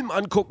Film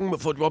angucken,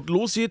 bevor es überhaupt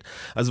losgeht.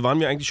 Also waren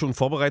wir eigentlich schon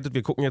vorbereitet,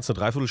 wir gucken jetzt eine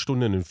 3/4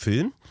 Stunde einen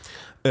Film.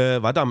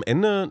 War da am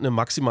Ende eine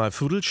maximal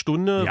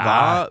Viertelstunde,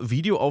 war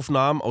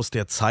Videoaufnahmen aus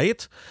der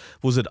Zeit,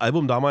 wo sie das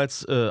Album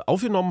damals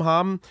aufgenommen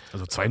haben.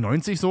 Also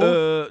 92 so?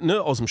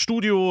 Aus dem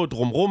Studio,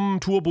 drumrum,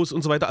 Tourbus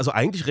und so weiter. Also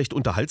eigentlich recht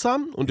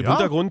unterhaltsam. Und im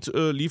Hintergrund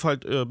lief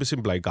halt ein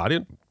bisschen Blind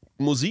Guardian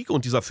Musik.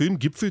 Und dieser Film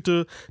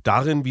gipfelte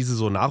darin, wie sie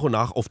so nach und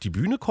nach auf die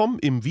Bühne kommen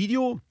im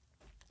Video.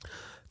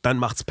 Dann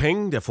macht's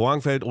Peng, der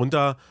Vorhang fällt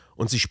runter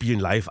und sie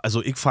spielen live.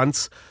 Also ich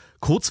fand's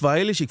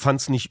kurzweilig, ich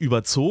fand's nicht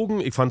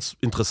überzogen, ich fand's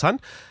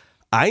interessant.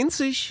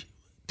 Einzig,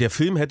 der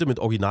Film hätte mit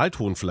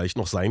Originalton vielleicht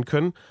noch sein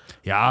können,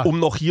 um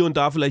noch hier und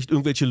da vielleicht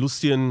irgendwelche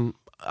lustigen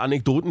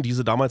Anekdoten, die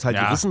sie damals halt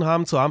gerissen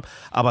haben, zu haben.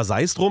 Aber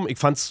sei es drum, ich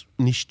fand's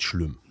nicht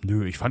schlimm.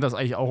 Nö, ich fand das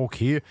eigentlich auch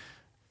okay.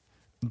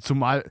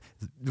 Zumal,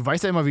 du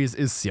weißt ja immer, wie es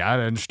ist, ja,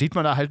 dann steht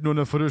man da halt nur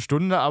eine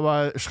Viertelstunde,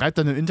 aber schreibt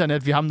dann im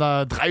Internet, wir haben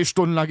da 3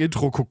 Stunden lang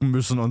Intro gucken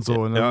müssen und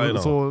so. Ja,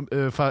 genau. So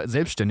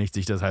verselbstständigt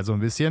sich das halt so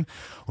ein bisschen.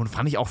 Und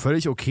fand ich auch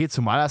völlig okay,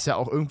 zumal das ja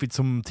auch irgendwie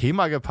zum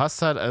Thema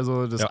gepasst hat,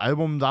 also das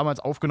Album damals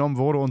aufgenommen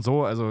wurde und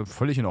so, also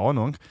völlig in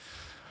Ordnung.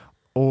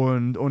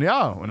 Und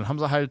dann haben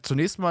sie halt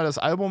zunächst mal das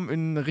Album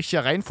in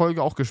richtiger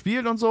Reihenfolge auch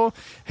gespielt und so.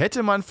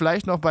 Hätte man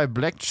vielleicht noch bei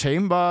Black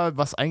Chamber,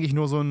 was eigentlich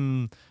nur so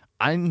ein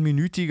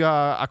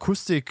einminütiger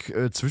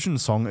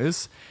Akustik-Zwischensong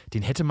ist,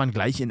 den hätte man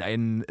gleich in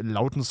einen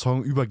lauten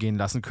Song übergehen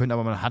lassen können,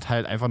 aber man hat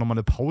halt einfach nochmal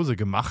eine Pause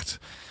gemacht.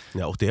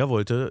 Ja, auch der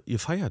wollte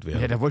gefeiert werden.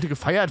 Ja, der wollte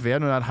gefeiert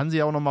werden und dann haben sie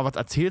ja auch nochmal was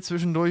erzählt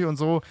zwischendurch und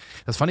so.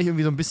 Das fand ich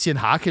irgendwie so ein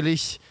bisschen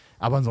hakelig,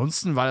 aber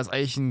ansonsten war das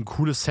eigentlich ein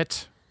cooles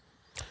Set.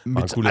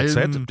 War ein cooles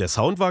Set, der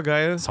Sound war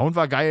geil.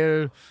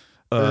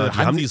 Die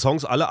haben die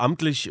Songs alle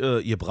amtlich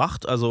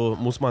gebracht, also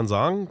muss man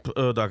sagen,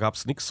 da gab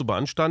es nichts zu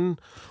beanstanden.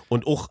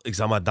 Und auch, ich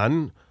sag mal,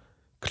 dann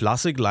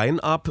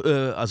Klassik-Line-Up,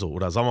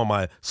 oder sagen wir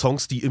mal,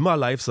 Songs, die immer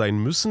live sein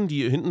müssen,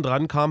 die hinten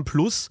dran kamen,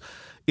 plus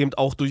eben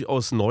auch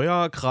durchaus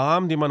neuer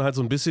Kram, den man halt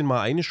so ein bisschen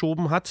mal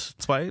eingeschoben hat.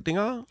 2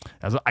 Dinger.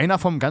 Also einer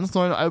vom ganz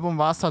neuen Album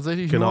war es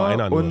tatsächlich genau, nur.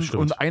 Einer nur, stimmt.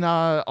 Und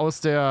einer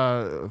aus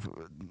der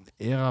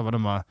Ära, warte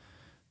mal,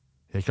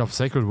 ich glaube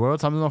Sacred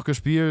Words haben sie noch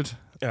gespielt.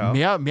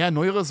 Ja. Mehr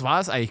Neueres war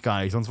es eigentlich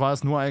gar nicht, sonst war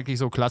es nur eigentlich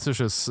so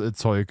klassisches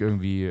Zeug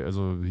irgendwie,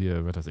 also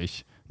hier, was weiß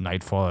ich,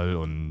 Nightfall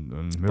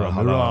und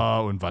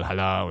Mirror und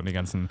Valhalla und den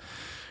ganzen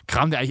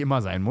Kram, der eigentlich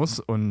immer sein muss.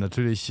 Und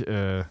natürlich,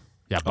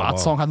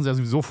 Bart's Song hatten sie ja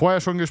sowieso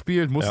vorher schon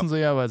gespielt, mussten sie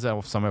ja, weil es ja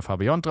auf Somewhere Far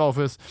Beyond drauf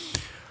ist.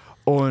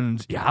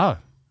 Und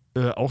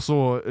auch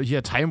so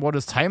hier Time What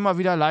is Time mal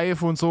wieder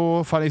live und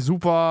so, fand ich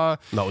super.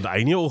 Na und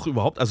einige auch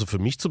überhaupt, also für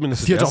mich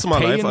zumindest Theater das erste Mal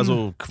Pain. live,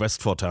 also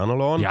Quest for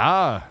Eternalorn.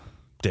 Ja.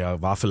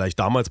 Der war vielleicht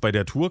damals bei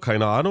der Tour,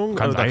 keine Ahnung.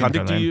 Kann Da sein, kannte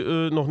ich kann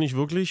die noch nicht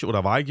wirklich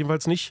oder war ich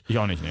jedenfalls nicht. Ich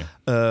auch nicht, nee.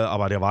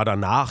 Aber der war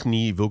danach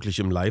nie wirklich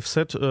im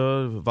Live-Set.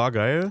 War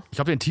geil. Ich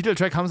glaube, den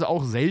Titeltrack haben sie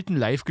auch selten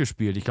live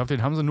gespielt. Ich glaube,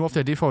 den haben sie nur auf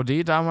der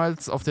DVD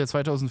damals, auf der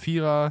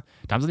 2004er.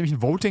 Da haben sie nämlich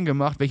ein Voting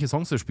gemacht, welche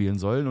Songs sie spielen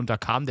sollen. Und da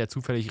kam der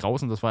zufällig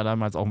raus und das war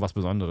damals auch was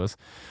Besonderes.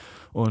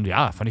 Und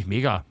ja, fand ich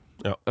mega.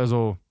 Ja.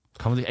 Also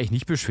kann man sich echt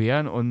nicht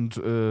beschweren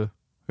und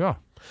ja.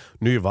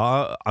 Nö,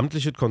 war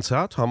amtliches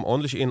Konzert, haben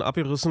ordentlich einen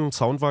abgerissen,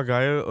 Sound war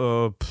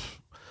geil.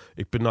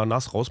 Ich bin da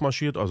nass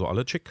rausmarschiert, also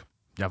alle schick.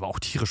 Ja, war auch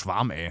tierisch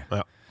warm, ey.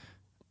 Ja.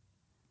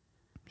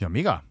 Ja,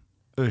 mega.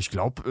 Ich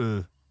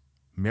glaube,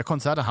 mehr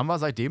Konzerte haben wir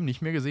seitdem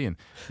nicht mehr gesehen.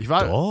 Ich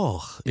war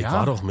Ich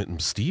war doch mit dem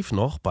Steve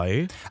noch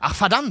bei... Ach,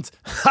 verdammt!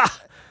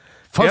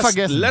 Voll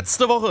vergessen.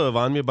 Letzte Woche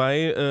waren wir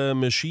bei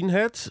Machine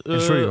Head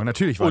Entschuldigung,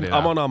 natürlich war und der da.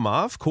 Amon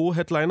Amarth,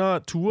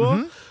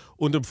 Co-Headliner-Tour.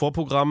 Und im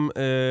Vorprogramm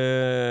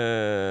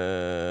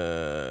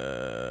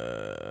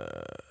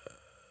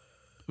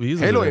wie hieß es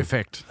denn?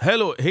 Halo-Effekt.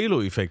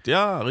 Halo-Effekt,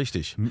 ja,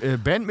 richtig.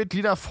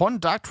 Bandmitglieder von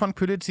Dark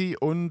Tranquillity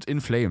und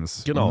In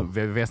Flames. Genau.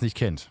 Wer es nicht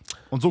kennt.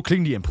 Und so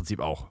klingen die im Prinzip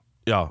auch.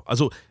 Ja,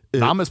 also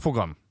Warmes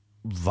Programm.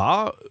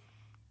 war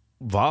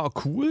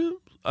cool.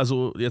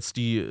 Also jetzt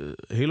die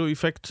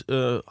Halo-Effekt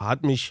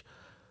hat mich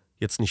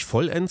jetzt nicht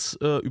vollends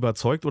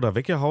überzeugt oder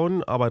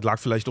weggehauen, aber es lag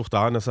vielleicht auch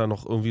daran, dass er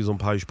noch irgendwie so ein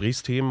paar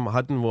Gesprächsthemen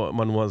hatten, wo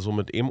man nur so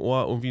mit dem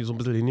Ohr irgendwie so ein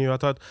bisschen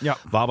hingehört hat. Ja.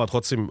 War aber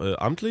trotzdem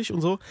amtlich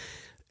und so.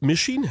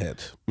 Machine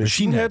Head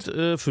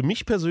für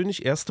mich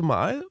persönlich erste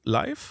Mal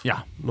live.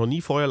 Ja. Noch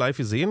nie vorher live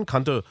gesehen.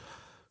 Kannte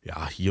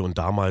ja hier und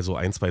da mal so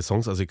 1, 2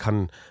 Songs. Also ich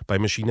kann bei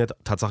Machine Head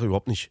Tatsache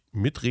überhaupt nicht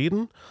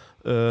mitreden.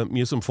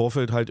 Mir ist im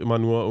Vorfeld halt immer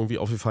nur irgendwie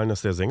aufgefallen,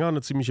 dass der Sänger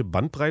eine ziemliche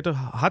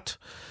Bandbreite hat.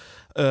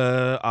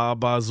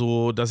 Aber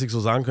so, dass ich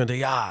so sagen könnte,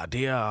 ja,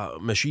 der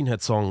Machine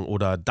Head Song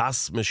oder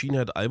das Machine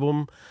Head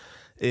Album,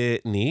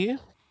 nee.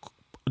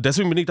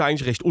 Deswegen bin ich da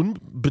eigentlich recht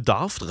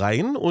unbedarft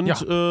rein und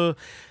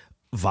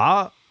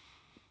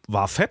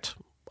war fett,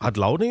 hat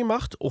Laune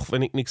gemacht, auch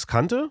wenn ich nichts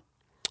kannte.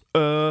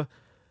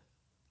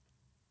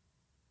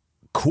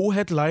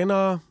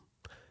 Co-Headliner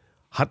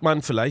hat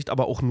man vielleicht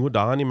aber auch nur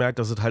daran gemerkt,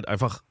 dass es halt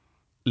einfach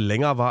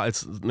länger war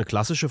als eine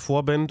klassische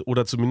Vorband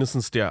oder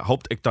zumindest der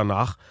Hauptact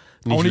danach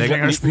nicht länger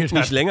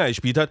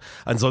gespielt hat.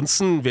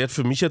 Ansonsten wäre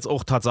für mich jetzt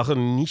auch Tatsache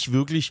nicht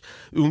wirklich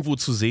irgendwo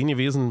zu sehen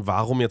gewesen,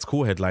 warum jetzt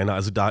Co-Headliner.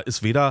 Also da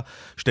ist weder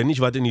ständig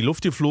was in die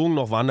Luft geflogen,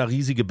 noch waren da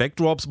riesige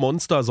Backdrops,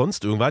 Monster,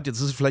 sonst irgendwas. Jetzt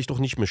ist es vielleicht auch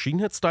nicht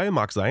Machine Head-Style,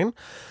 mag sein.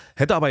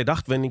 Hätte aber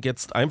gedacht, wenn ich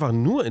jetzt einfach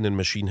nur in ein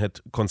Machine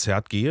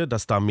Head-Konzert gehe,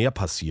 dass da mehr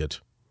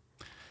passiert.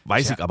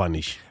 Weiß ich aber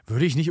nicht.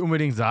 Würde ich nicht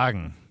unbedingt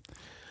sagen.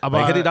 Aber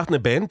Weil ich hätte gedacht,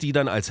 eine Band, die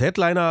dann als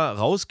Headliner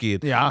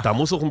rausgeht, da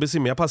muss auch ein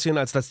bisschen mehr passieren,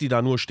 als dass die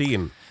da nur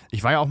stehen.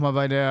 Ich war ja auch mal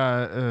bei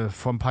der,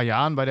 vor ein paar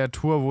Jahren bei der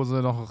Tour, wo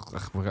sie noch,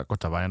 ach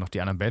Gott, da waren ja noch die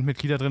anderen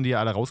Bandmitglieder drin, die er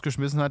alle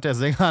rausgeschmissen hat, der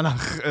Sänger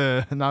nach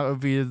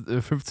irgendwie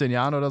 15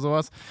 Jahren oder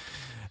sowas.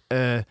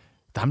 Da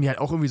haben die halt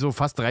auch irgendwie so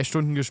fast 3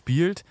 Stunden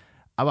gespielt,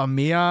 aber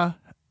mehr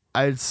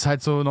als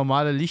halt so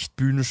normale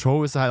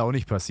Lichtbühnenshow ist da halt auch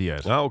nicht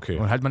passiert. Ja, okay.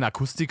 Und halt mal ein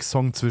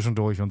Akustik-Song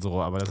zwischendurch und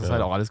so, aber das ist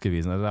halt auch alles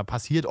gewesen. Also da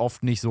passiert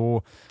oft nicht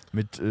so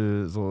mit so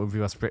irgendwie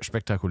was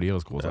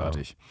Spektakuläres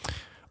großartig. Ja.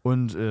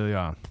 Und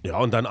ja. Ja,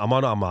 und dann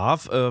Amon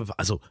Amarth,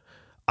 also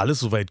alles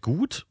soweit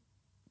gut.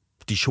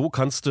 Die Show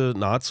kannst du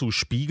nahezu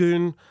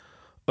spiegeln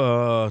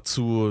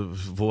zu,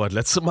 wo wir das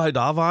letzte Mal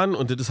da waren,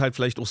 und das ist halt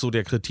vielleicht auch so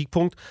der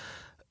Kritikpunkt.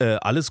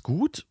 Alles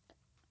gut.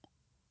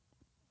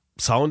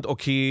 Sound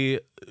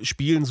okay,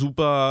 Spielen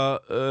super,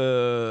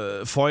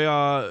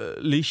 Feuer,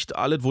 Licht,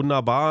 alles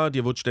wunderbar.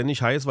 Dir wird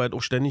ständig heiß, weil es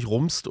auch ständig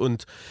rumst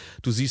und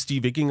du siehst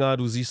die Wikinger,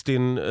 du siehst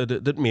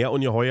das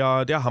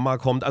Meerungeheuer, der Hammer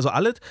kommt. Also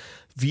alles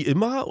wie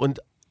immer, und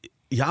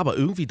ja, aber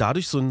irgendwie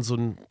dadurch so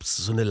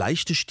eine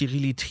leichte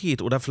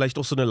Sterilität oder vielleicht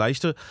auch so eine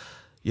leichte,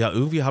 ja,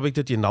 irgendwie habe ich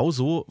das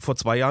genauso vor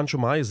 2 Jahren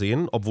schon mal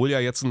gesehen, obwohl ja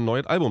jetzt ein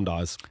neues Album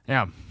da ist.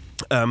 Ja.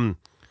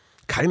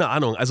 Keine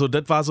Ahnung, also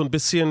das war so ein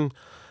bisschen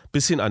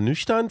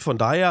ernüchternd, von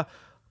daher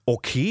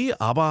okay,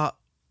 aber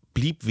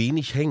blieb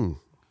wenig hängen.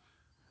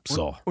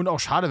 So. Und auch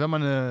schade, wenn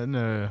man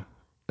eine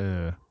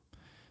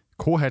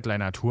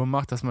Co-Headliner-Tour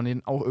macht, dass man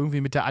den auch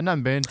irgendwie mit der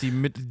anderen Band,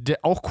 der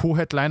auch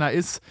Co-Headliner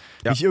ist,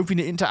 nicht irgendwie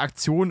eine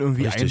Interaktion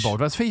irgendwie einbaut.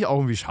 Das finde ich auch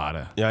irgendwie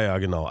schade. Ja,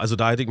 genau. Also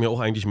da hätte ich mir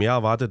auch eigentlich mehr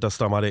erwartet, dass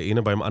da mal der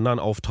eine beim anderen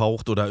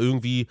auftaucht oder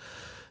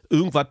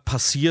irgendwas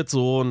passiert,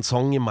 so ein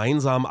Song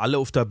gemeinsam, alle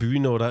auf der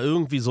Bühne oder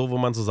irgendwie so, wo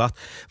man so sagt,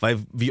 weil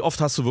wie oft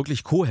hast du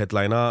wirklich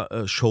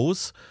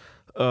Co-Headliner-Shows?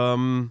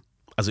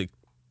 Also ich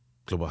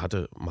glaube,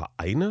 hatte mal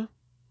eine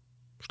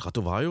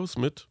Stratovarius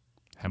mit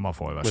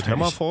Hammerfall wahrscheinlich. Mit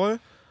Hammerfall.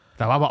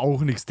 Da war aber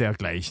auch nichts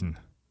dergleichen.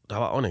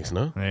 Da war auch nichts,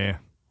 ne? Nee.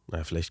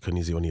 Naja, vielleicht können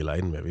die sie auch nie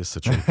leiden, wer weiß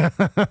das schon.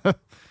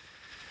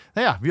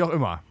 Naja, wie auch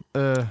immer.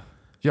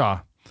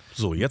 Ja.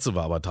 So, jetzt sind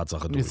wir aber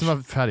Tatsache durch. Jetzt sind wir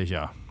fertig,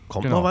 ja.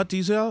 Kommt noch was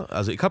dieses Jahr?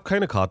 Also ich habe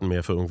keine Karten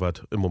mehr für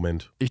irgendwas im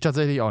Moment. Ich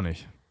tatsächlich auch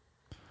nicht.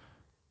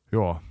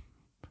 Ja.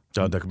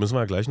 Da müssen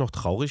wir ja gleich noch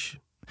traurig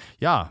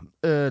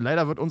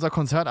Leider wird unser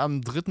Konzert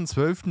am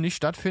 3.12. nicht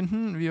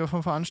stattfinden, wie wir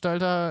vom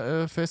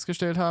Veranstalter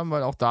festgestellt haben,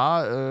 weil auch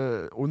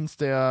da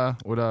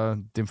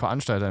dem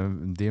Veranstalter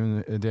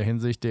in der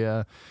Hinsicht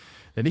der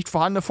nicht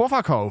vorhandene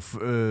Vorverkauf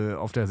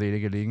auf der Seele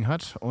gelegen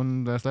hat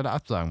und das leider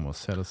absagen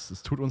muss. Ja,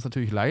 das tut uns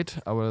natürlich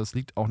leid, aber das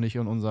liegt auch nicht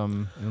in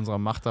unserer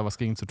Macht, da was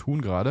gegen zu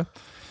tun gerade.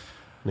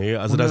 Nee,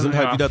 also da sind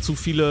halt wieder zu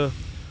viele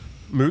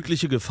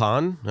mögliche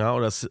Gefahren, ja,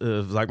 oder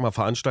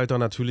Veranstalter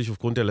natürlich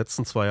aufgrund der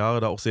letzten 2 Jahre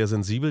da auch sehr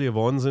sensibel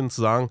geworden sind,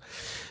 zu sagen,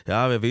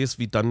 ja, wer weiß,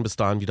 wie dann bis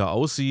dahin wieder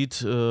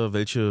aussieht,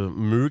 welche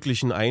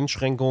möglichen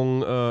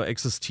Einschränkungen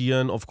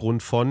existieren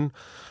aufgrund von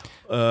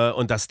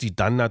und dass die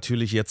dann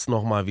natürlich jetzt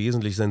nochmal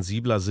wesentlich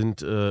sensibler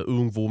sind,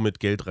 irgendwo mit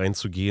Geld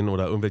reinzugehen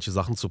oder irgendwelche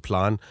Sachen zu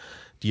planen,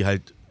 die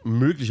halt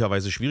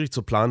möglicherweise schwierig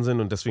zu planen sind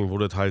und deswegen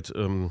wurde es halt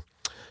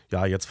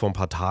jetzt vor ein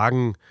paar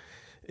Tagen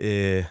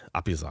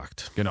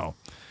abgesagt. Genau.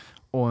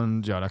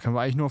 Und ja, da können wir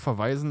eigentlich nur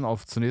verweisen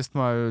auf zunächst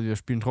mal, wir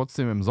spielen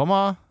trotzdem im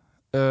Sommer,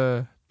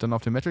 dann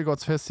auf dem Metal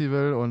Gods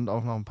Festival und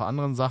auch noch ein paar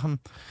anderen Sachen.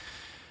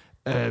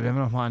 Werden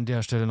wir nochmal an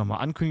der Stelle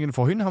nochmal ankündigen.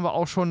 Vorhin haben wir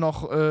auch schon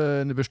noch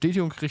eine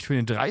Bestätigung gekriegt für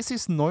den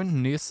 30.09.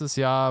 nächstes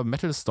Jahr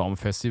Metal Storm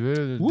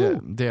Festival.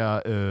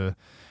 Der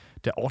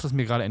Ort ist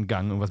mir gerade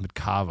entgangen, irgendwas mit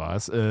K war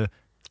es.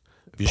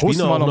 Wir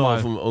spielen auch noch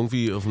auf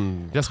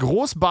dem das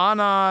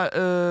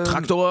Großbahner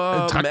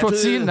Traktor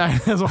ziehen, nein,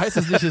 so heißt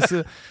es nicht. Es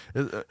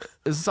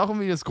ist auch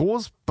irgendwie das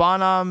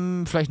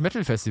Großbahner vielleicht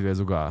Metal Festival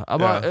sogar.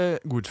 Aber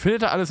gut,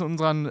 findet ihr alles in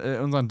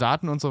unseren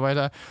Daten und so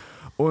weiter.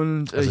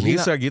 Und, also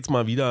nächstes Jahr geht es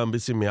mal wieder ein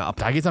bisschen mehr ab.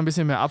 Da geht es ein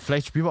bisschen mehr ab.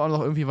 Vielleicht spielen wir auch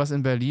noch irgendwie was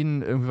in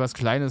Berlin, irgendwie was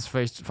Kleines,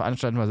 vielleicht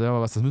veranstalten wir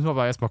selber was. Das müssen wir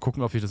aber erstmal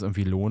gucken, ob sich das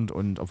irgendwie lohnt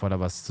und ob wir da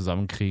was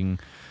zusammenkriegen.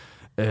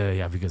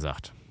 Wie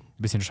gesagt.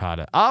 Bisschen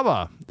schade.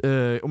 Aber,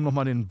 um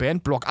nochmal den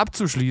Bandblock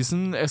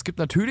abzuschließen, es gibt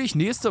natürlich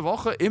nächste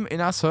Woche im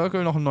Inner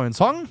Circle noch einen neuen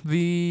Song,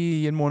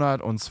 wie jeden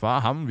Monat. Und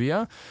zwar haben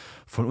wir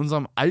von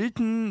unserem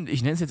alten,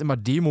 ich nenne es jetzt immer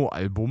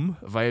Demo-Album,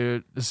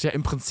 weil es ja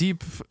im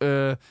Prinzip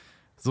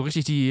so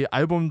richtig die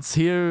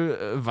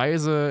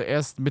Albumzählweise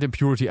erst mit dem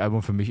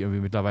Purity-Album für mich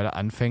irgendwie mittlerweile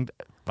anfängt,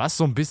 was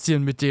so ein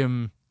bisschen mit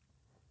der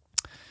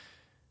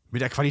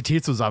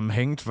Qualität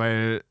zusammenhängt,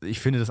 weil ich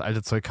finde, das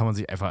alte Zeug kann man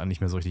sich einfach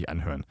nicht mehr so richtig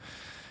anhören.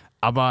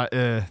 Aber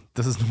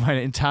das ist nur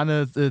meine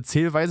interne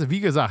Zählweise. Wie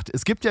gesagt,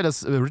 es gibt ja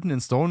das Written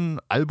in Stone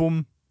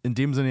Album in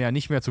dem Sinne ja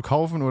nicht mehr zu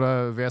kaufen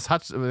oder wer es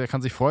hat, der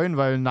kann sich freuen,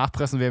 weil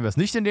nachpressen werden wir es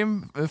nicht in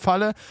dem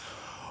Falle.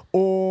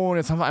 Und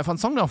jetzt haben wir einfach einen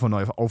Song davon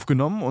neu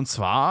aufgenommen und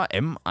zwar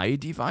Am I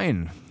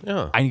Divine.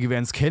 Ja. Einige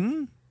werden es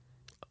kennen,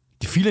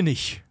 die viele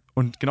nicht.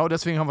 Und genau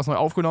deswegen haben wir es neu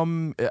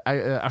aufgenommen,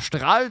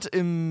 erstrahlt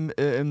im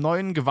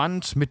neuen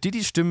Gewand mit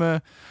Didis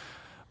Stimme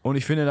und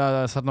ich finde,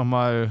 das hat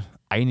nochmal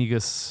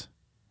einiges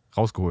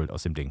rausgeholt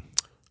aus dem Ding.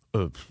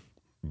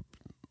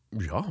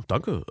 Ja,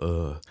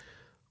 danke.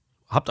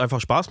 Habt einfach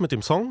Spaß mit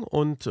dem Song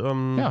und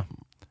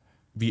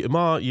wie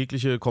immer,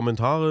 jegliche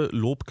Kommentare,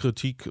 Lob,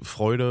 Kritik,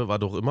 Freude,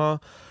 was auch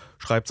immer,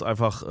 schreibt's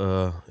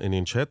einfach in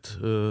den Chat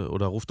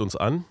oder ruft uns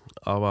an,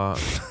 aber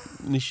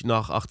nicht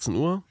nach 18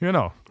 Uhr.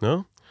 Genau.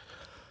 Ne?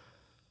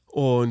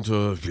 Und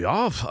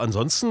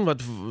ansonsten,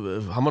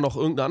 haben wir noch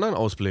irgendeinen anderen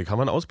Ausblick? Haben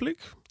wir einen Ausblick?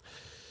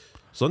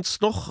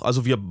 Sonst noch?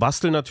 Also wir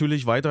basteln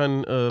natürlich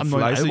weiterhin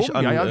fleißig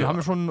an, wir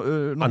haben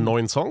schon, an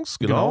neuen Songs.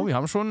 Genau, wir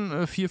haben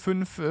schon 4,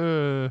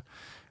 5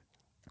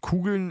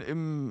 Kugeln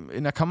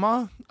in der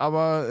Kammer,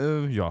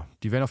 aber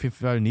die werden auf jeden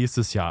Fall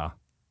nächstes Jahr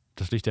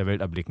das Licht der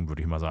Welt erblicken,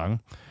 würde ich mal sagen.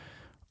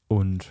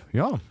 Und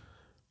ja.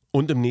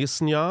 Und im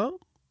nächsten Jahr,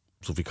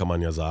 so viel kann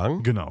man ja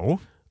sagen, genau,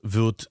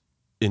 wird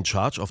In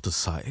Charge of the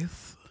Scythe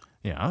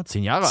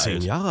 10 Jahre alt.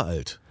 10 Jahre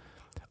alt.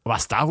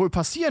 Was da wohl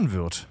passieren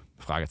wird?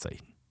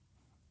 Fragezeichen.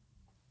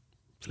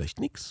 Vielleicht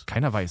nix.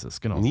 Keiner weiß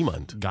es, genau.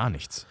 Niemand. Gar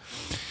nichts.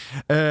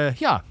 Könnt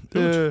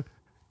ihr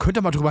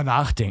mal drüber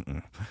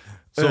nachdenken.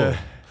 So.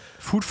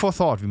 Food for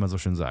Thought, wie man so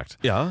schön sagt.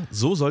 Ja,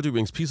 so sollte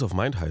übrigens Peace of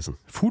Mind heißen.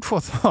 Food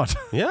for Thought.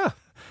 Ja.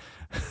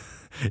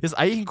 Ist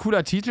eigentlich ein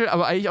cooler Titel,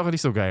 aber eigentlich auch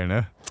nicht so geil,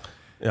 ne?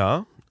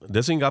 Ja,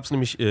 deswegen gab es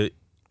nämlich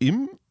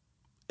im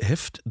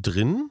Heft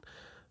drin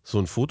so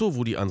ein Foto,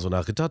 wo die an so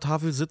einer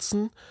Rittertafel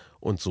sitzen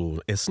und so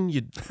essen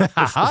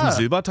auf einem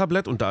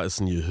Silbertablett und da ist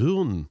ein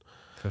Gehirn.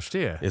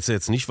 Verstehe.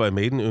 Jetzt nicht, weil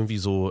Maiden irgendwie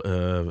so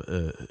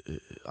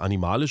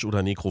animalisch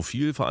oder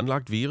nekrophil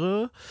veranlagt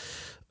wäre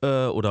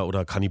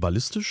oder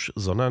kannibalistisch,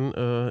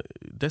 sondern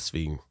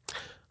deswegen.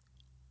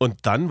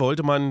 Und dann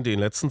wollte man den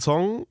letzten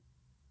Song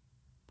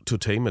To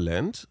Tame a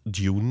Land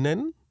Dune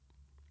nennen.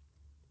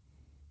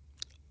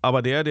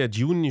 Aber der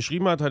Dune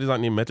geschrieben hat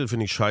gesagt, nee, Metal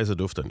finde ich scheiße,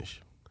 dürfte er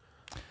nicht.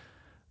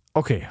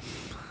 Okay.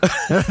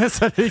 Das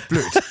ist natürlich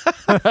blöd.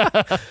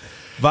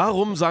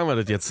 Warum sagen wir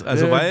das jetzt?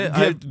 Also,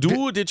 weil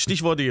du das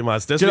Stichwort gegeben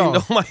hast. Deswegen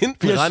nochmal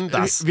hinten ran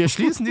das. Wir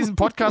schließen diesen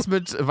Podcast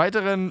mit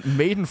weiteren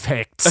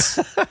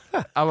Maiden-Facts.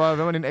 Aber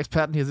wenn man den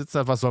Experten hier sitzen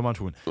hat, was soll man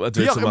tun?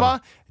 Wie auch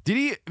immer,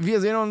 Didi,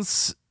 wir sehen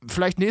uns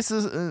vielleicht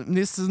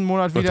nächsten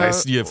Monat wieder. Das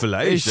heißt hier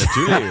vielleicht,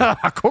 natürlich.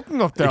 Mal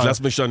gucken, ob der. Ich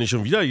lasse mich da nicht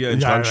schon wieder hier in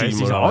den Schrank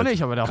schieben. Ich auch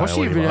nicht, aber der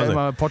Hoshi will ja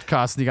immer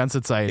podcasten die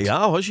ganze Zeit.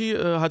 Ja, Hoshi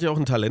hat ja auch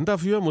ein Talent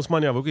dafür, muss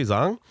man ja wirklich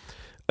sagen.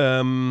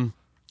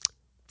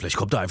 Vielleicht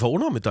kommt er einfach auch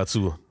noch mit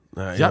dazu.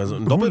 Ja, so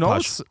ein who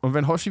Doppelpasch. knows? Und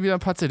wenn Hoshi wieder ein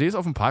paar CDs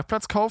auf dem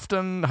Parkplatz kauft,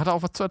 dann hat er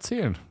auch was zu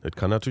erzählen. Das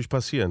kann natürlich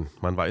passieren.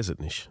 Man weiß es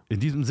nicht.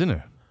 In diesem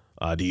Sinne.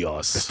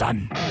 Adios. Bis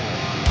dann.